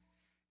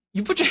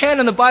 You put your hand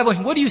on the Bible,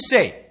 and what do you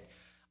say?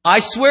 I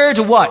swear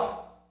to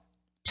what?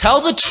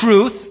 Tell the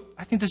truth.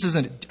 I think this is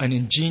an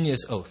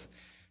ingenious oath.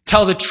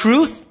 Tell the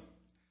truth,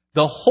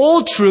 the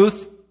whole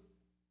truth,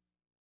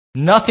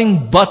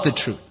 nothing but the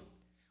truth.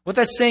 What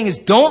that's saying is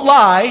don't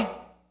lie,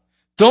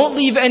 don't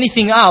leave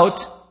anything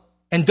out,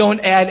 and don't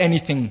add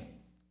anything.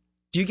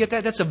 Do you get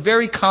that? That's a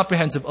very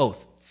comprehensive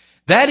oath.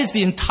 That is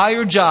the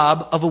entire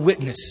job of a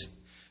witness.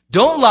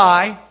 Don't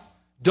lie,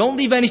 don't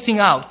leave anything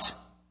out,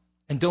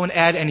 and don't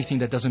add anything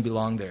that doesn't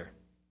belong there.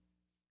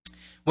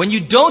 When you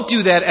don't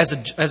do that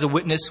as a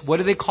witness, what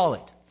do they call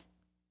it?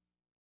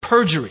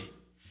 Perjury.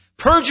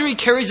 Perjury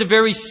carries a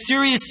very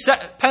serious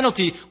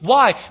penalty.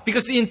 Why?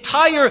 Because the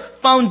entire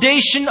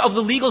foundation of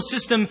the legal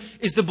system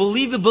is the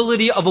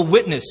believability of a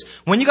witness.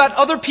 When you got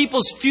other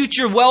people's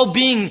future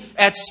well-being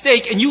at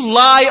stake and you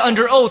lie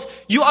under oath,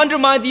 you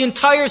undermine the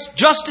entire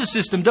justice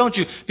system, don't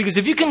you? Because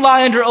if you can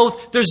lie under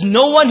oath, there's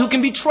no one who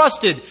can be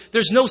trusted.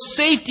 There's no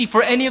safety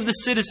for any of the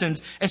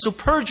citizens. And so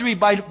perjury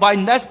by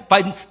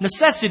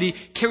necessity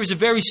carries a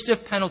very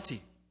stiff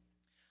penalty.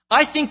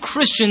 I think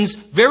Christians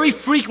very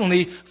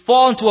frequently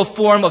fall into a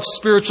form of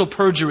spiritual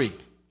perjury.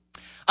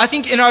 I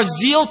think in our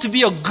zeal to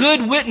be a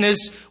good witness,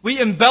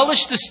 we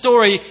embellish the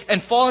story and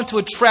fall into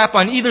a trap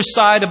on either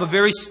side of a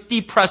very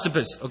steep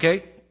precipice,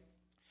 okay?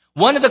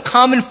 One of the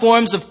common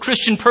forms of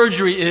Christian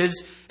perjury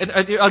is, and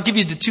I'll give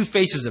you the two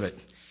faces of it.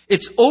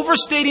 It's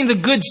overstating the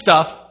good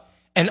stuff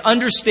and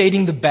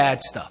understating the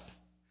bad stuff.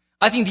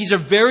 I think these are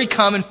very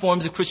common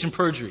forms of Christian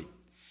perjury.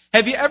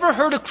 Have you ever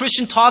heard a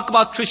Christian talk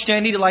about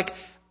Christianity like,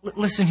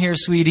 listen here,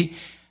 sweetie,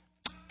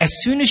 as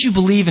soon as you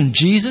believe in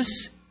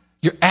Jesus,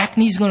 your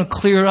acne is going to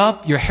clear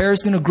up. Your hair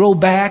is going to grow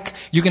back.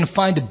 You're going to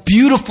find a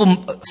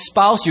beautiful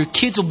spouse. Your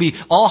kids will be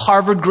all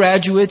Harvard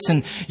graduates,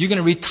 and you're going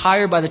to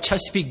retire by the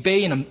Chesapeake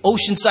Bay in an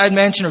oceanside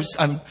mansion or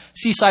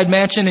seaside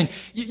mansion, and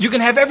you're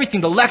going to have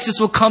everything. The Lexus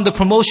will come. The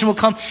promotion will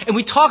come. And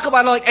we talk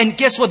about it like, and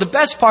guess what? The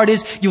best part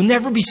is you'll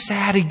never be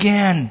sad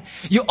again.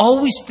 You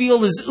always feel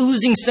this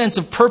oozing sense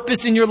of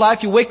purpose in your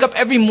life. You wake up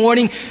every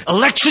morning,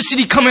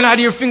 electricity coming out of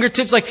your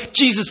fingertips like,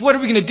 Jesus, what are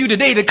we going to do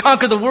today to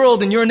conquer the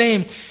world in your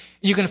name?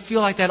 You're going to feel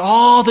like that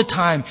all the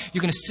time.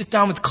 You're going to sit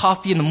down with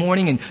coffee in the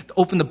morning and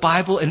open the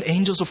Bible and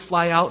angels will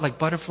fly out like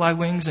butterfly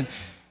wings. And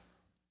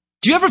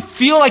do you ever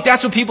feel like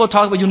that's what people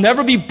talk about? You'll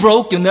never be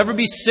broke. You'll never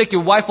be sick.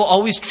 Your wife will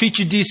always treat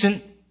you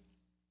decent.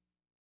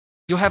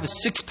 You'll have a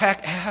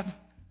six-pack ab.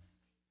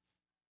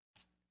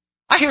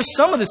 I hear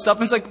some of this stuff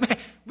and it's like, man,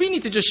 we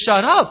need to just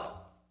shut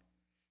up.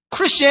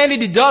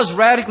 Christianity does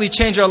radically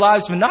change our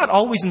lives, but not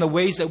always in the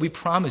ways that we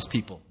promise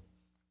people.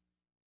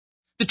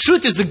 The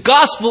truth is the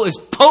gospel is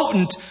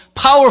potent,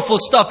 powerful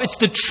stuff. It's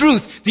the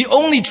truth, the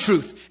only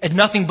truth, and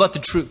nothing but the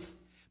truth.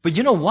 But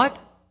you know what?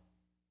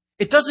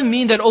 It doesn't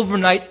mean that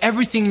overnight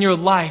everything in your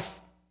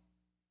life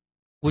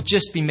will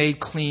just be made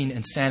clean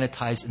and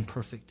sanitized and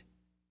perfect.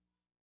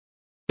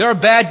 There are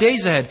bad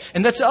days ahead.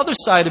 And that's the other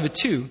side of it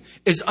too,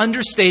 is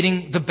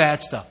understating the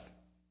bad stuff.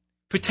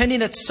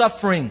 Pretending that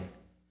suffering,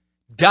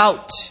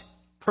 doubt,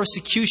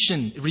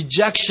 persecution,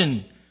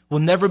 rejection will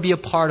never be a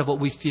part of what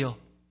we feel.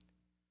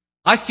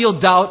 I feel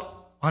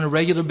doubt on a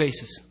regular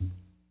basis.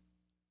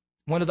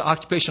 One of the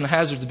occupational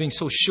hazards of being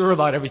so sure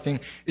about everything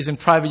is in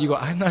private you go,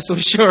 I'm not so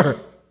sure.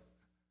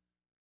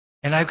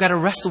 And I've got to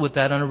wrestle with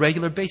that on a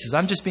regular basis.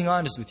 I'm just being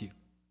honest with you.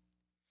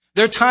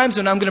 There are times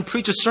when I'm going to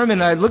preach a sermon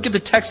and I look at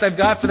the text I've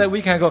got for that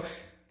week and I go,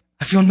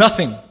 I feel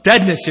nothing,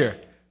 deadness here.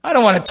 I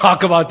don't want to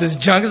talk about this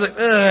junk. It's like,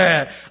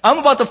 ugh. I'm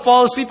about to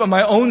fall asleep on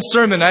my own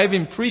sermon. I haven't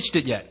even preached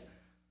it yet.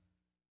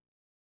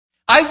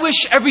 I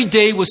wish every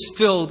day was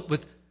filled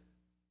with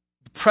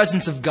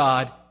presence of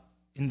God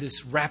in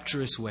this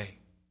rapturous way,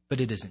 but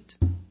it isn't.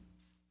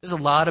 There's a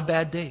lot of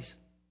bad days.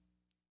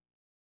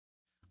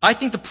 I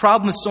think the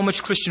problem with so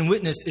much Christian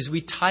witness is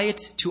we tie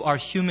it to our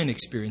human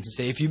experience and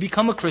say, if you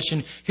become a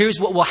Christian, here's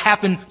what will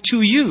happen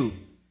to you.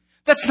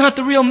 That's not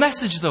the real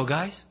message though,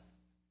 guys.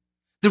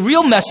 The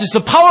real message, the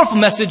powerful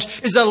message,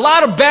 is that a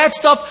lot of bad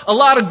stuff, a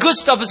lot of good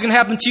stuff is going to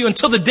happen to you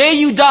until the day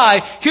you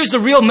die. Here's the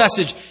real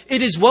message.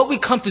 It is what we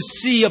come to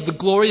see of the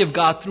glory of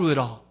God through it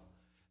all.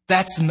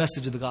 That's the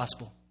message of the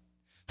gospel.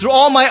 Through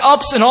all my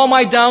ups and all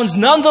my downs,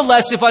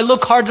 nonetheless, if I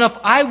look hard enough,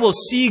 I will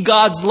see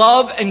God's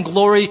love and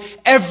glory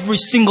every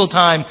single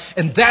time.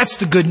 And that's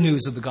the good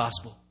news of the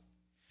gospel.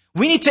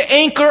 We need to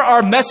anchor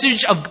our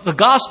message of the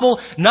gospel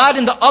not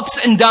in the ups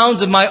and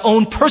downs of my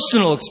own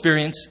personal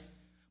experience,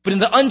 but in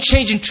the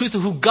unchanging truth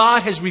of who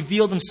God has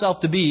revealed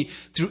himself to be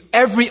through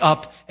every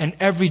up and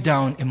every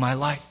down in my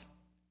life.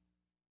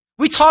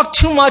 We talk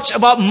too much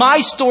about my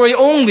story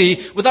only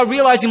without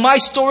realizing my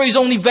story is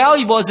only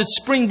valuable as it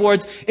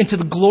springboards into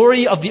the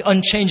glory of the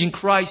unchanging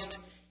Christ.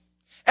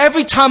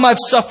 Every time I've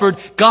suffered,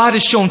 God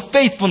has shown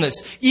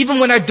faithfulness, even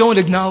when I don't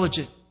acknowledge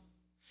it.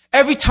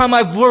 Every time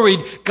I've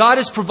worried, God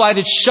has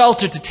provided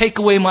shelter to take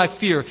away my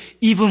fear,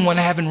 even when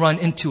I haven't run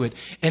into it.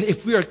 And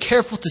if we are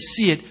careful to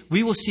see it,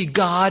 we will see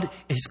God,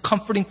 his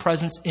comforting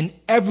presence in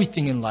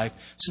everything in life,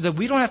 so that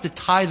we don't have to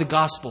tie the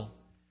gospel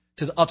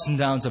to the ups and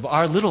downs of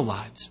our little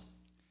lives,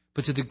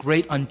 but to the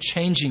great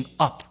unchanging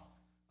up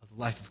of the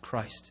life of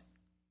Christ.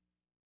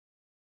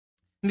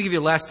 Let me give you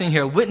a last thing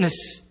here. A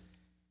witness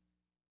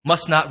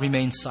must not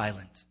remain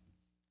silent.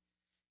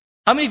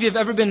 How many of you have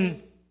ever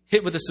been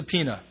hit with a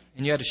subpoena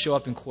and you had to show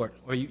up in court?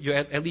 Or you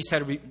at least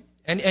had to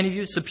any of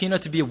you subpoena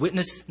to be a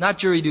witness? Not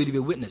jury duty, to be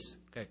a witness.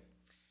 Okay.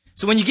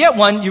 So when you get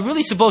one, you're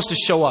really supposed to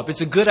show up.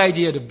 It's a good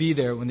idea to be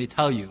there when they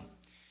tell you.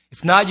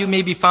 If not, you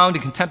may be found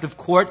in contempt of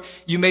court.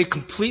 You may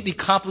completely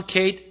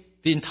complicate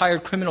the entire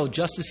criminal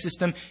justice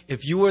system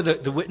if you were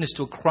the witness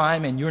to a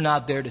crime and you're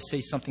not there to say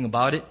something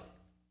about it.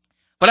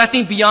 But I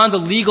think beyond the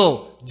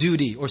legal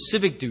duty or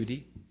civic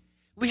duty,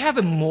 we have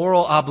a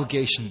moral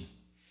obligation.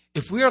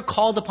 If we are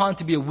called upon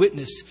to be a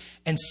witness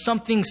and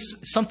something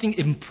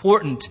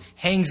important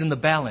hangs in the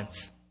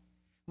balance,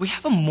 we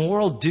have a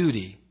moral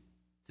duty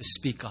to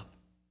speak up.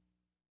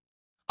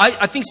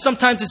 I think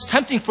sometimes it's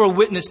tempting for a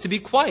witness to be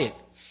quiet.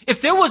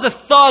 If there was a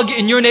thug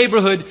in your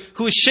neighborhood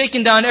who was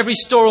shaking down every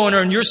store owner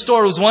and your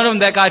store was one of them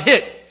that got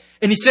hit,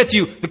 and he said to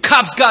you, the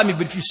cops got me,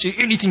 but if you say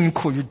anything in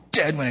court, you're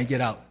dead when I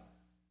get out.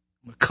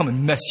 I'm going to come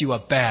and mess you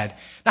up bad.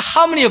 Now,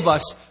 how many of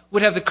us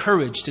would have the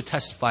courage to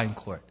testify in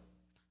court?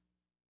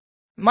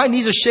 My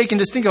knees are shaking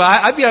just thinking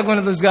about it. I'd be like one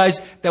of those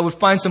guys that would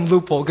find some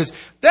loophole because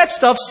that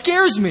stuff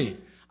scares me.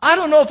 I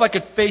don't know if I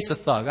could face a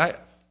thug.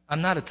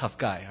 I'm not a tough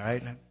guy, all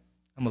right?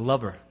 I'm a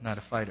lover, not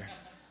a fighter.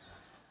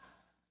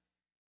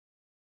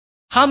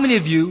 How many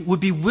of you would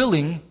be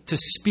willing to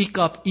speak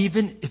up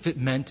even if it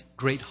meant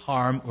great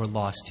harm or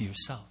loss to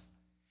yourself?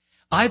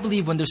 I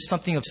believe when there's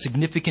something of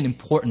significant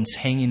importance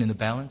hanging in the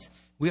balance,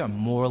 we are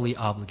morally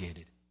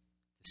obligated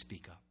to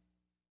speak up.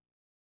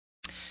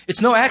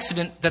 It's no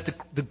accident that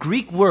the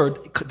Greek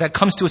word that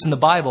comes to us in the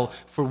Bible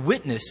for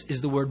witness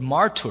is the word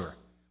martyr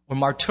or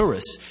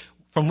martyrus,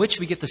 from which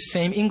we get the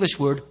same English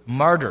word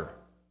martyr.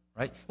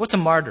 Right? What's a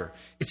martyr?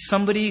 It's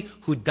somebody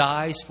who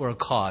dies for a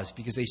cause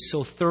because they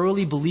so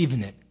thoroughly believe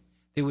in it,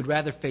 they would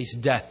rather face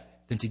death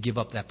than to give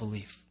up that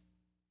belief.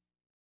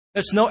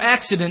 It's no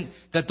accident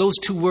that those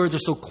two words are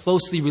so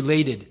closely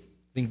related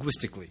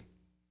linguistically.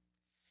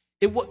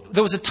 There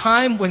was a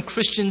time when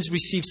Christians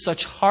received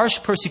such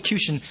harsh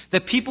persecution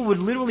that people would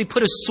literally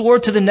put a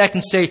sword to the neck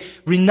and say,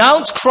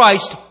 "Renounce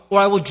Christ, or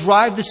I will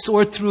drive the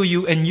sword through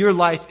you and your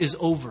life is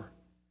over."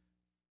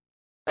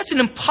 That's an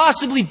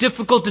impossibly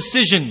difficult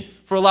decision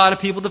for a lot of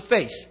people to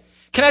face.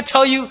 Can I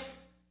tell you,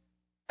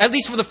 at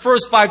least for the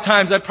first 5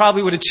 times, I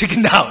probably would have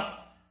chickened out.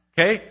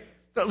 Okay?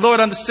 Lord,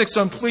 on the 6th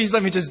one, please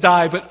let me just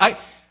die. But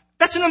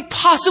that's an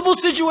impossible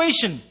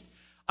situation.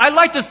 I'd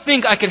like to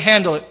think I could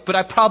handle it, but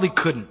I probably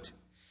couldn't.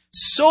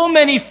 So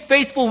many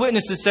faithful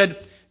witnesses said,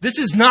 this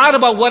is not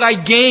about what I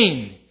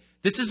gain.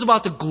 This is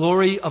about the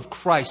glory of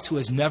Christ who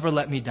has never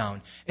let me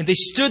down. And they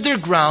stood their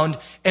ground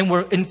and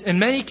were, in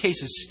many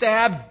cases,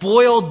 stabbed,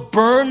 boiled,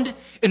 burned.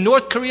 In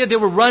North Korea, they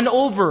were run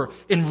over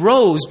in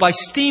rows by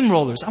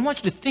steamrollers. I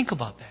want you to think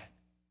about that.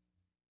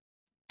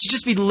 To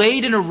just be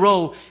laid in a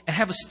row and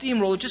have a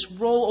steamroller just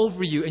roll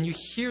over you and you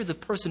hear the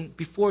person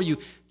before you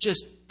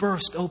just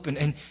burst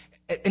open.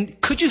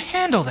 And could you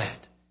handle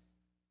that?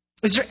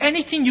 Is there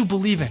anything you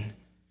believe in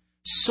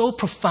so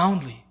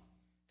profoundly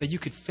that you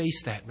could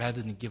face that rather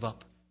than give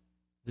up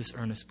this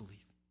earnest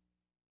belief?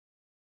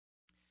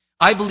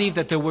 I believe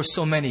that there were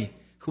so many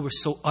who were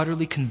so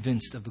utterly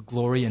convinced of the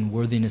glory and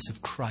worthiness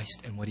of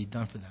Christ and what He'd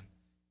done for them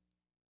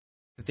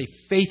that they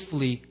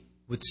faithfully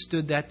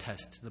withstood that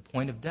test to the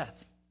point of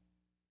death.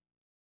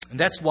 And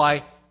that's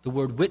why the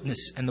word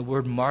witness and the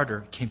word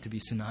martyr came to be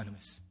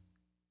synonymous,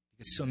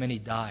 because so many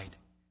died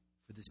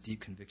for this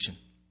deep conviction.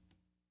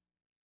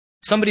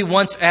 Somebody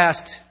once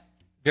asked,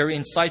 very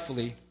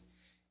insightfully,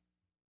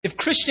 if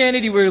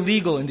Christianity were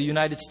illegal in the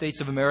United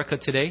States of America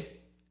today,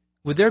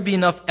 would there be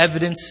enough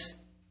evidence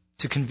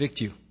to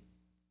convict you?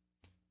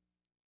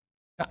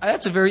 Now,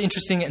 that's a very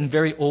interesting and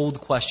very old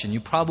question.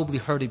 You probably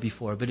heard it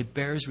before, but it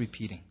bears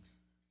repeating.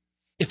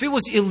 If it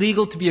was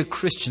illegal to be a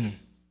Christian,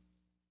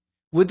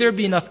 would there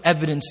be enough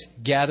evidence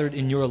gathered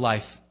in your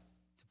life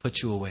to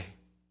put you away?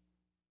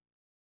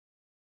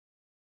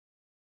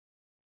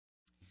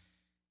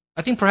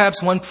 I think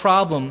perhaps one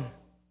problem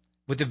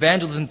with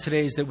evangelism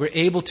today is that we're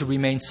able to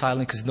remain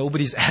silent because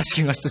nobody's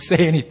asking us to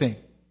say anything.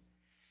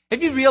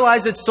 Have you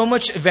realized that so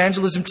much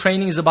evangelism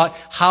training is about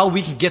how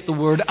we can get the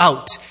word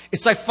out?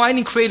 It's like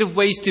finding creative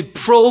ways to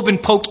probe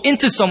and poke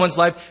into someone's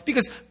life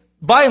because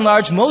by and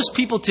large, most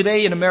people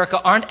today in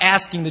America aren't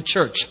asking the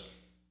church,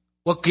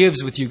 what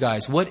gives with you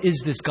guys? What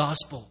is this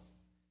gospel?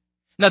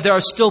 Now, there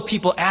are still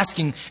people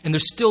asking, and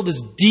there's still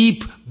this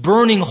deep,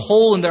 burning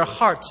hole in their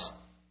hearts.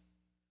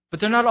 But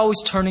they're not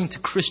always turning to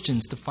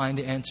Christians to find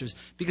the answers.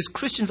 Because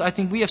Christians, I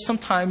think we have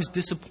sometimes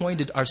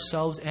disappointed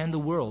ourselves and the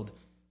world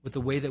with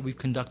the way that we've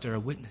conducted our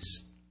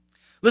witness.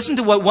 Listen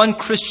to what one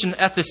Christian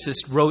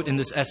ethicist wrote in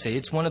this essay.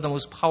 It's one of the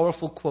most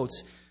powerful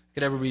quotes I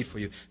could ever read for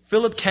you.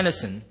 Philip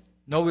Kennison,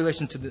 no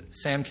relation to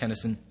Sam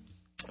Kennison,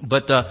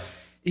 but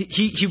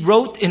he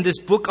wrote in this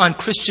book on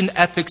Christian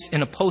ethics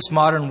in a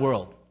postmodern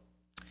world.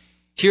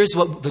 Here's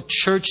what the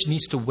church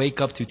needs to wake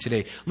up to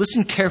today.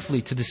 Listen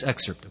carefully to this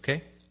excerpt,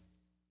 okay?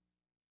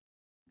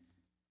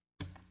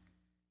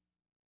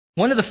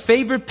 One of the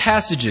favorite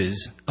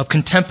passages of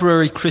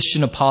contemporary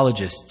Christian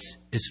apologists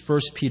is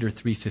 1 Peter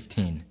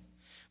 3:15,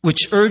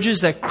 which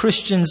urges that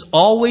Christians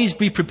always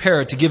be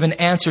prepared to give an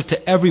answer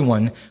to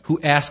everyone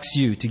who asks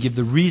you to give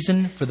the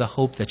reason for the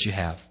hope that you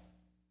have.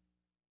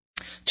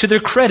 To their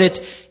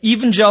credit,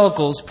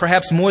 evangelicals,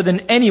 perhaps more than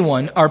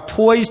anyone, are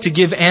poised to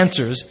give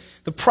answers.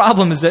 The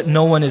problem is that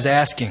no one is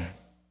asking.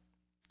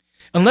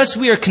 Unless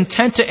we are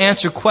content to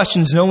answer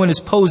questions no one is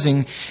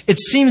posing, it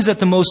seems that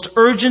the most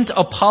urgent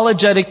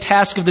apologetic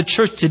task of the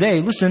church today,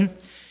 listen,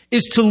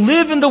 is to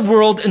live in the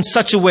world in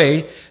such a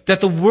way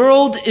that the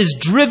world is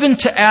driven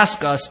to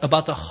ask us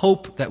about the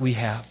hope that we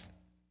have.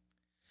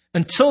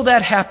 Until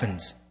that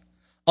happens,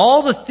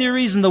 all the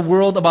theories in the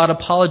world about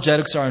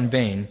apologetics are in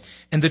vain,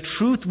 and the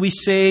truth we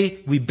say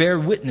we bear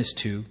witness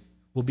to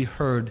will be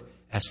heard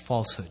as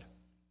falsehood.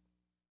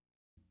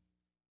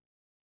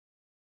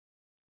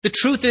 The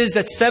truth is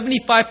that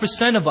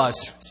 75% of us,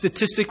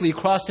 statistically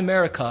across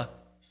America,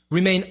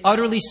 remain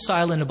utterly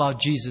silent about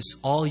Jesus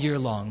all year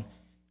long,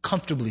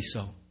 comfortably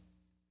so.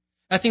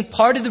 I think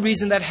part of the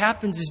reason that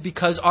happens is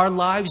because our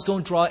lives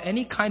don't draw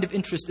any kind of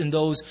interest in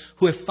those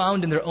who have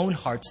found in their own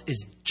hearts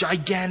this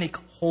gigantic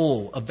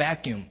hole, a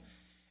vacuum.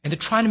 And they're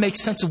trying to make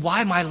sense of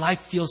why my life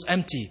feels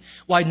empty,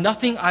 why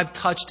nothing I've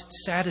touched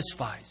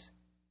satisfies.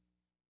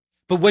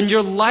 But when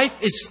your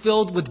life is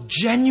filled with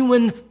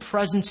genuine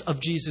presence of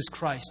Jesus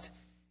Christ,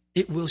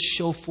 it will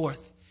show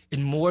forth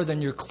in more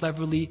than your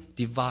cleverly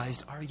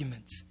devised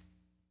arguments.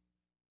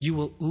 You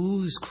will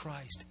ooze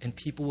Christ, and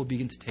people will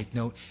begin to take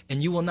note,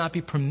 and you will not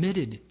be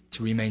permitted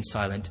to remain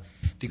silent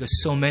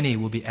because so many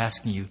will be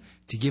asking you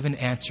to give an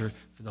answer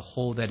for the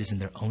hole that is in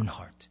their own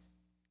heart,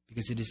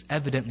 because it has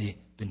evidently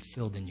been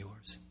filled in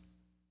yours.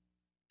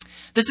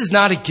 This is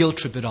not a guilt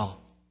trip at all.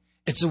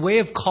 It's a way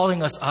of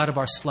calling us out of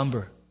our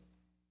slumber.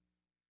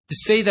 To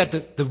say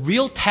that the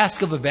real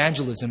task of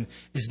evangelism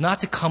is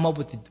not to come up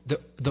with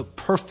the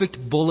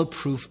perfect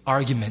bulletproof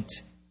argument,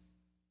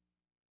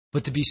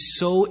 but to be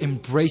so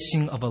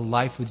embracing of a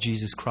life with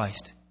Jesus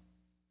Christ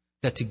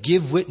that to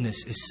give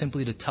witness is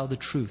simply to tell the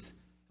truth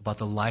about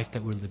the life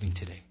that we're living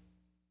today.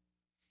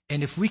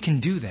 And if we can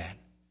do that,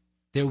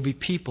 there will be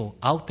people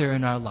out there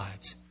in our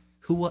lives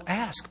who will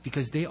ask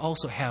because they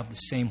also have the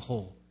same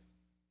hole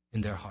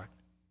in their heart.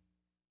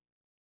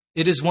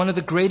 It is one of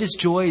the greatest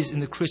joys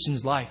in the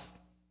Christian's life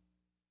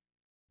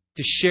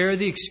to share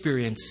the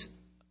experience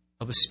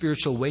of a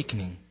spiritual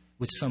awakening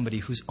with somebody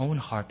whose own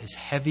heart is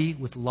heavy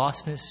with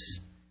lostness,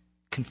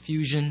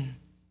 confusion,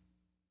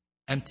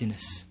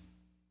 emptiness,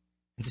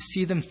 and to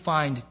see them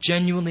find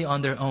genuinely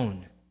on their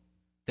own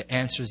the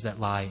answers that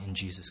lie in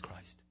Jesus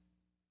Christ.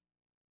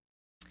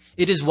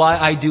 It is why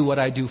I do what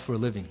I do for a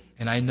living,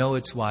 and I know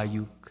it's why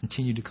you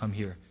continue to come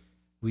here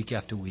week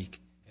after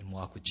week and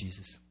walk with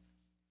Jesus.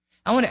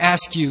 I want to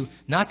ask you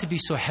not to be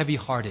so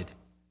heavy-hearted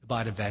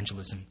about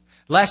evangelism.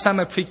 Last time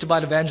I preached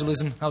about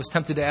evangelism, I was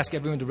tempted to ask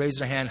everyone to raise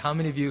their hand. How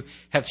many of you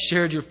have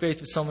shared your faith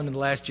with someone in the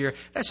last year?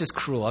 That's just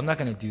cruel. I'm not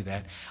going to do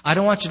that. I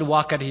don't want you to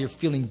walk out of here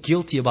feeling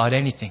guilty about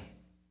anything.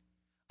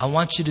 I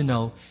want you to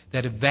know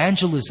that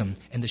evangelism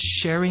and the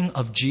sharing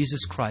of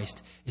Jesus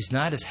Christ is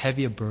not as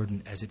heavy a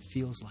burden as it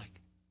feels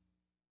like.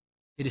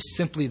 It is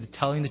simply the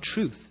telling the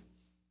truth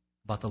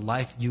about the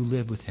life you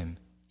live with Him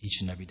each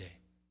and every day.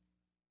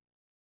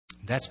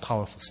 That's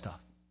powerful stuff.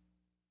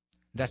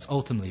 That's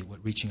ultimately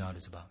what reaching out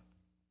is about.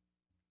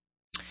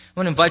 I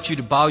want to invite you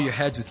to bow your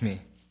heads with me.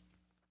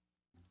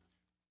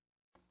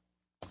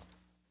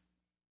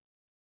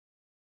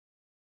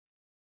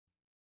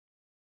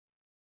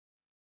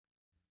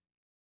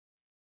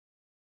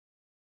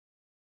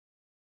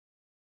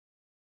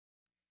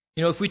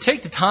 You know, if we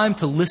take the time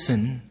to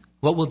listen,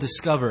 what we'll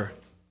discover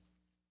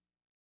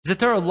is that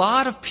there are a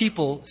lot of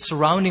people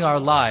surrounding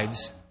our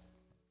lives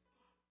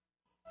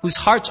whose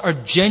hearts are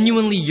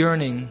genuinely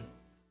yearning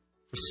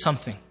for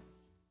something.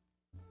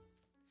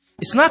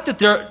 It's not that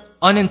they're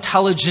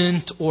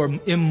unintelligent or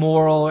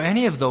immoral or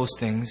any of those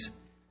things.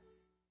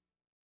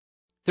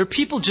 They're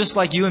people just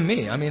like you and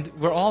me. I mean,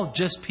 we're all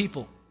just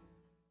people.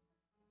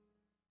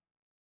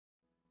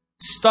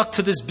 Stuck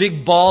to this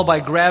big ball by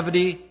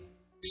gravity,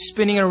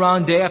 spinning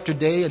around day after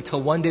day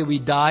until one day we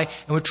die,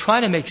 and we're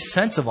trying to make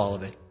sense of all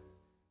of it.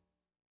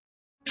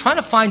 Trying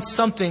to find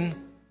something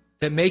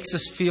that makes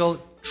us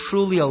feel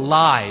truly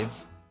alive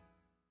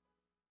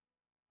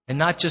and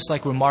not just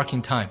like we're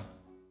marking time.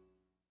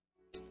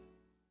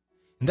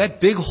 And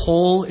that big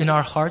hole in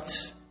our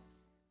hearts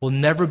will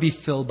never be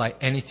filled by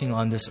anything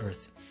on this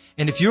earth.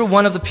 And if you're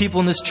one of the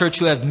people in this church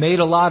who have made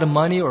a lot of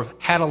money or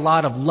had a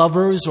lot of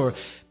lovers or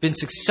been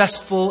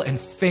successful and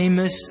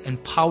famous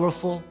and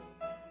powerful,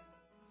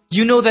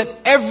 you know that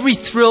every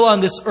thrill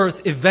on this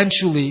earth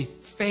eventually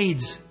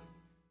fades.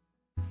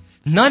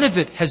 None of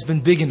it has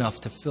been big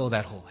enough to fill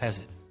that hole, has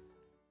it?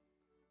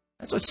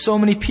 That's what so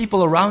many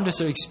people around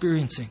us are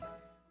experiencing.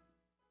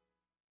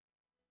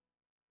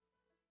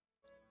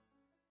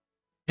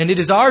 And it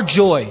is our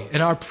joy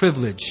and our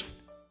privilege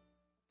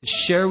to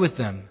share with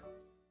them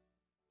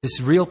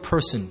this real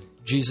person,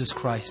 Jesus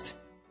Christ,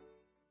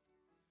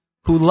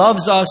 who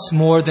loves us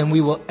more than we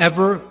will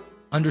ever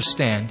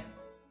understand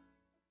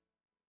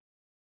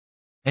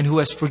and who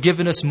has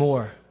forgiven us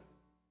more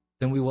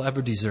than we will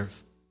ever deserve.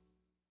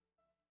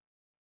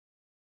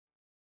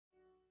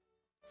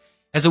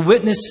 As a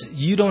witness,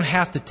 you don't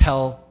have to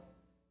tell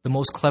the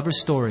most clever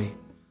story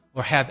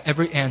or have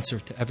every answer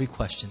to every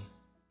question.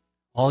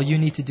 All you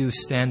need to do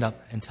is stand up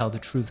and tell the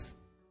truth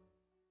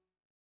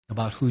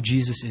about who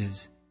Jesus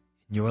is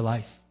in your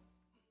life.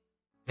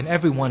 And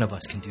every one of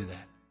us can do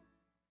that.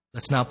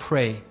 Let's now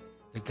pray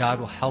that God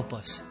will help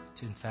us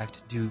to, in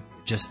fact, do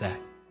just that.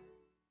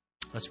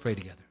 Let's pray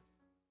together.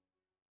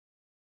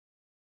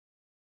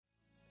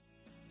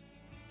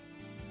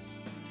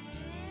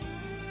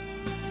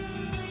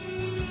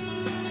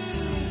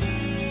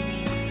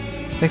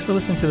 Thanks for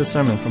listening to the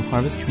sermon from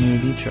Harvest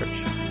Community Church.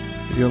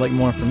 If you would like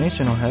more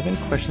information or have any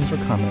questions or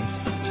comments,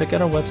 check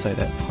out our website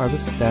at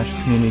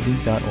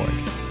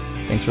harvest-community.org.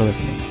 Thanks for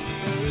listening.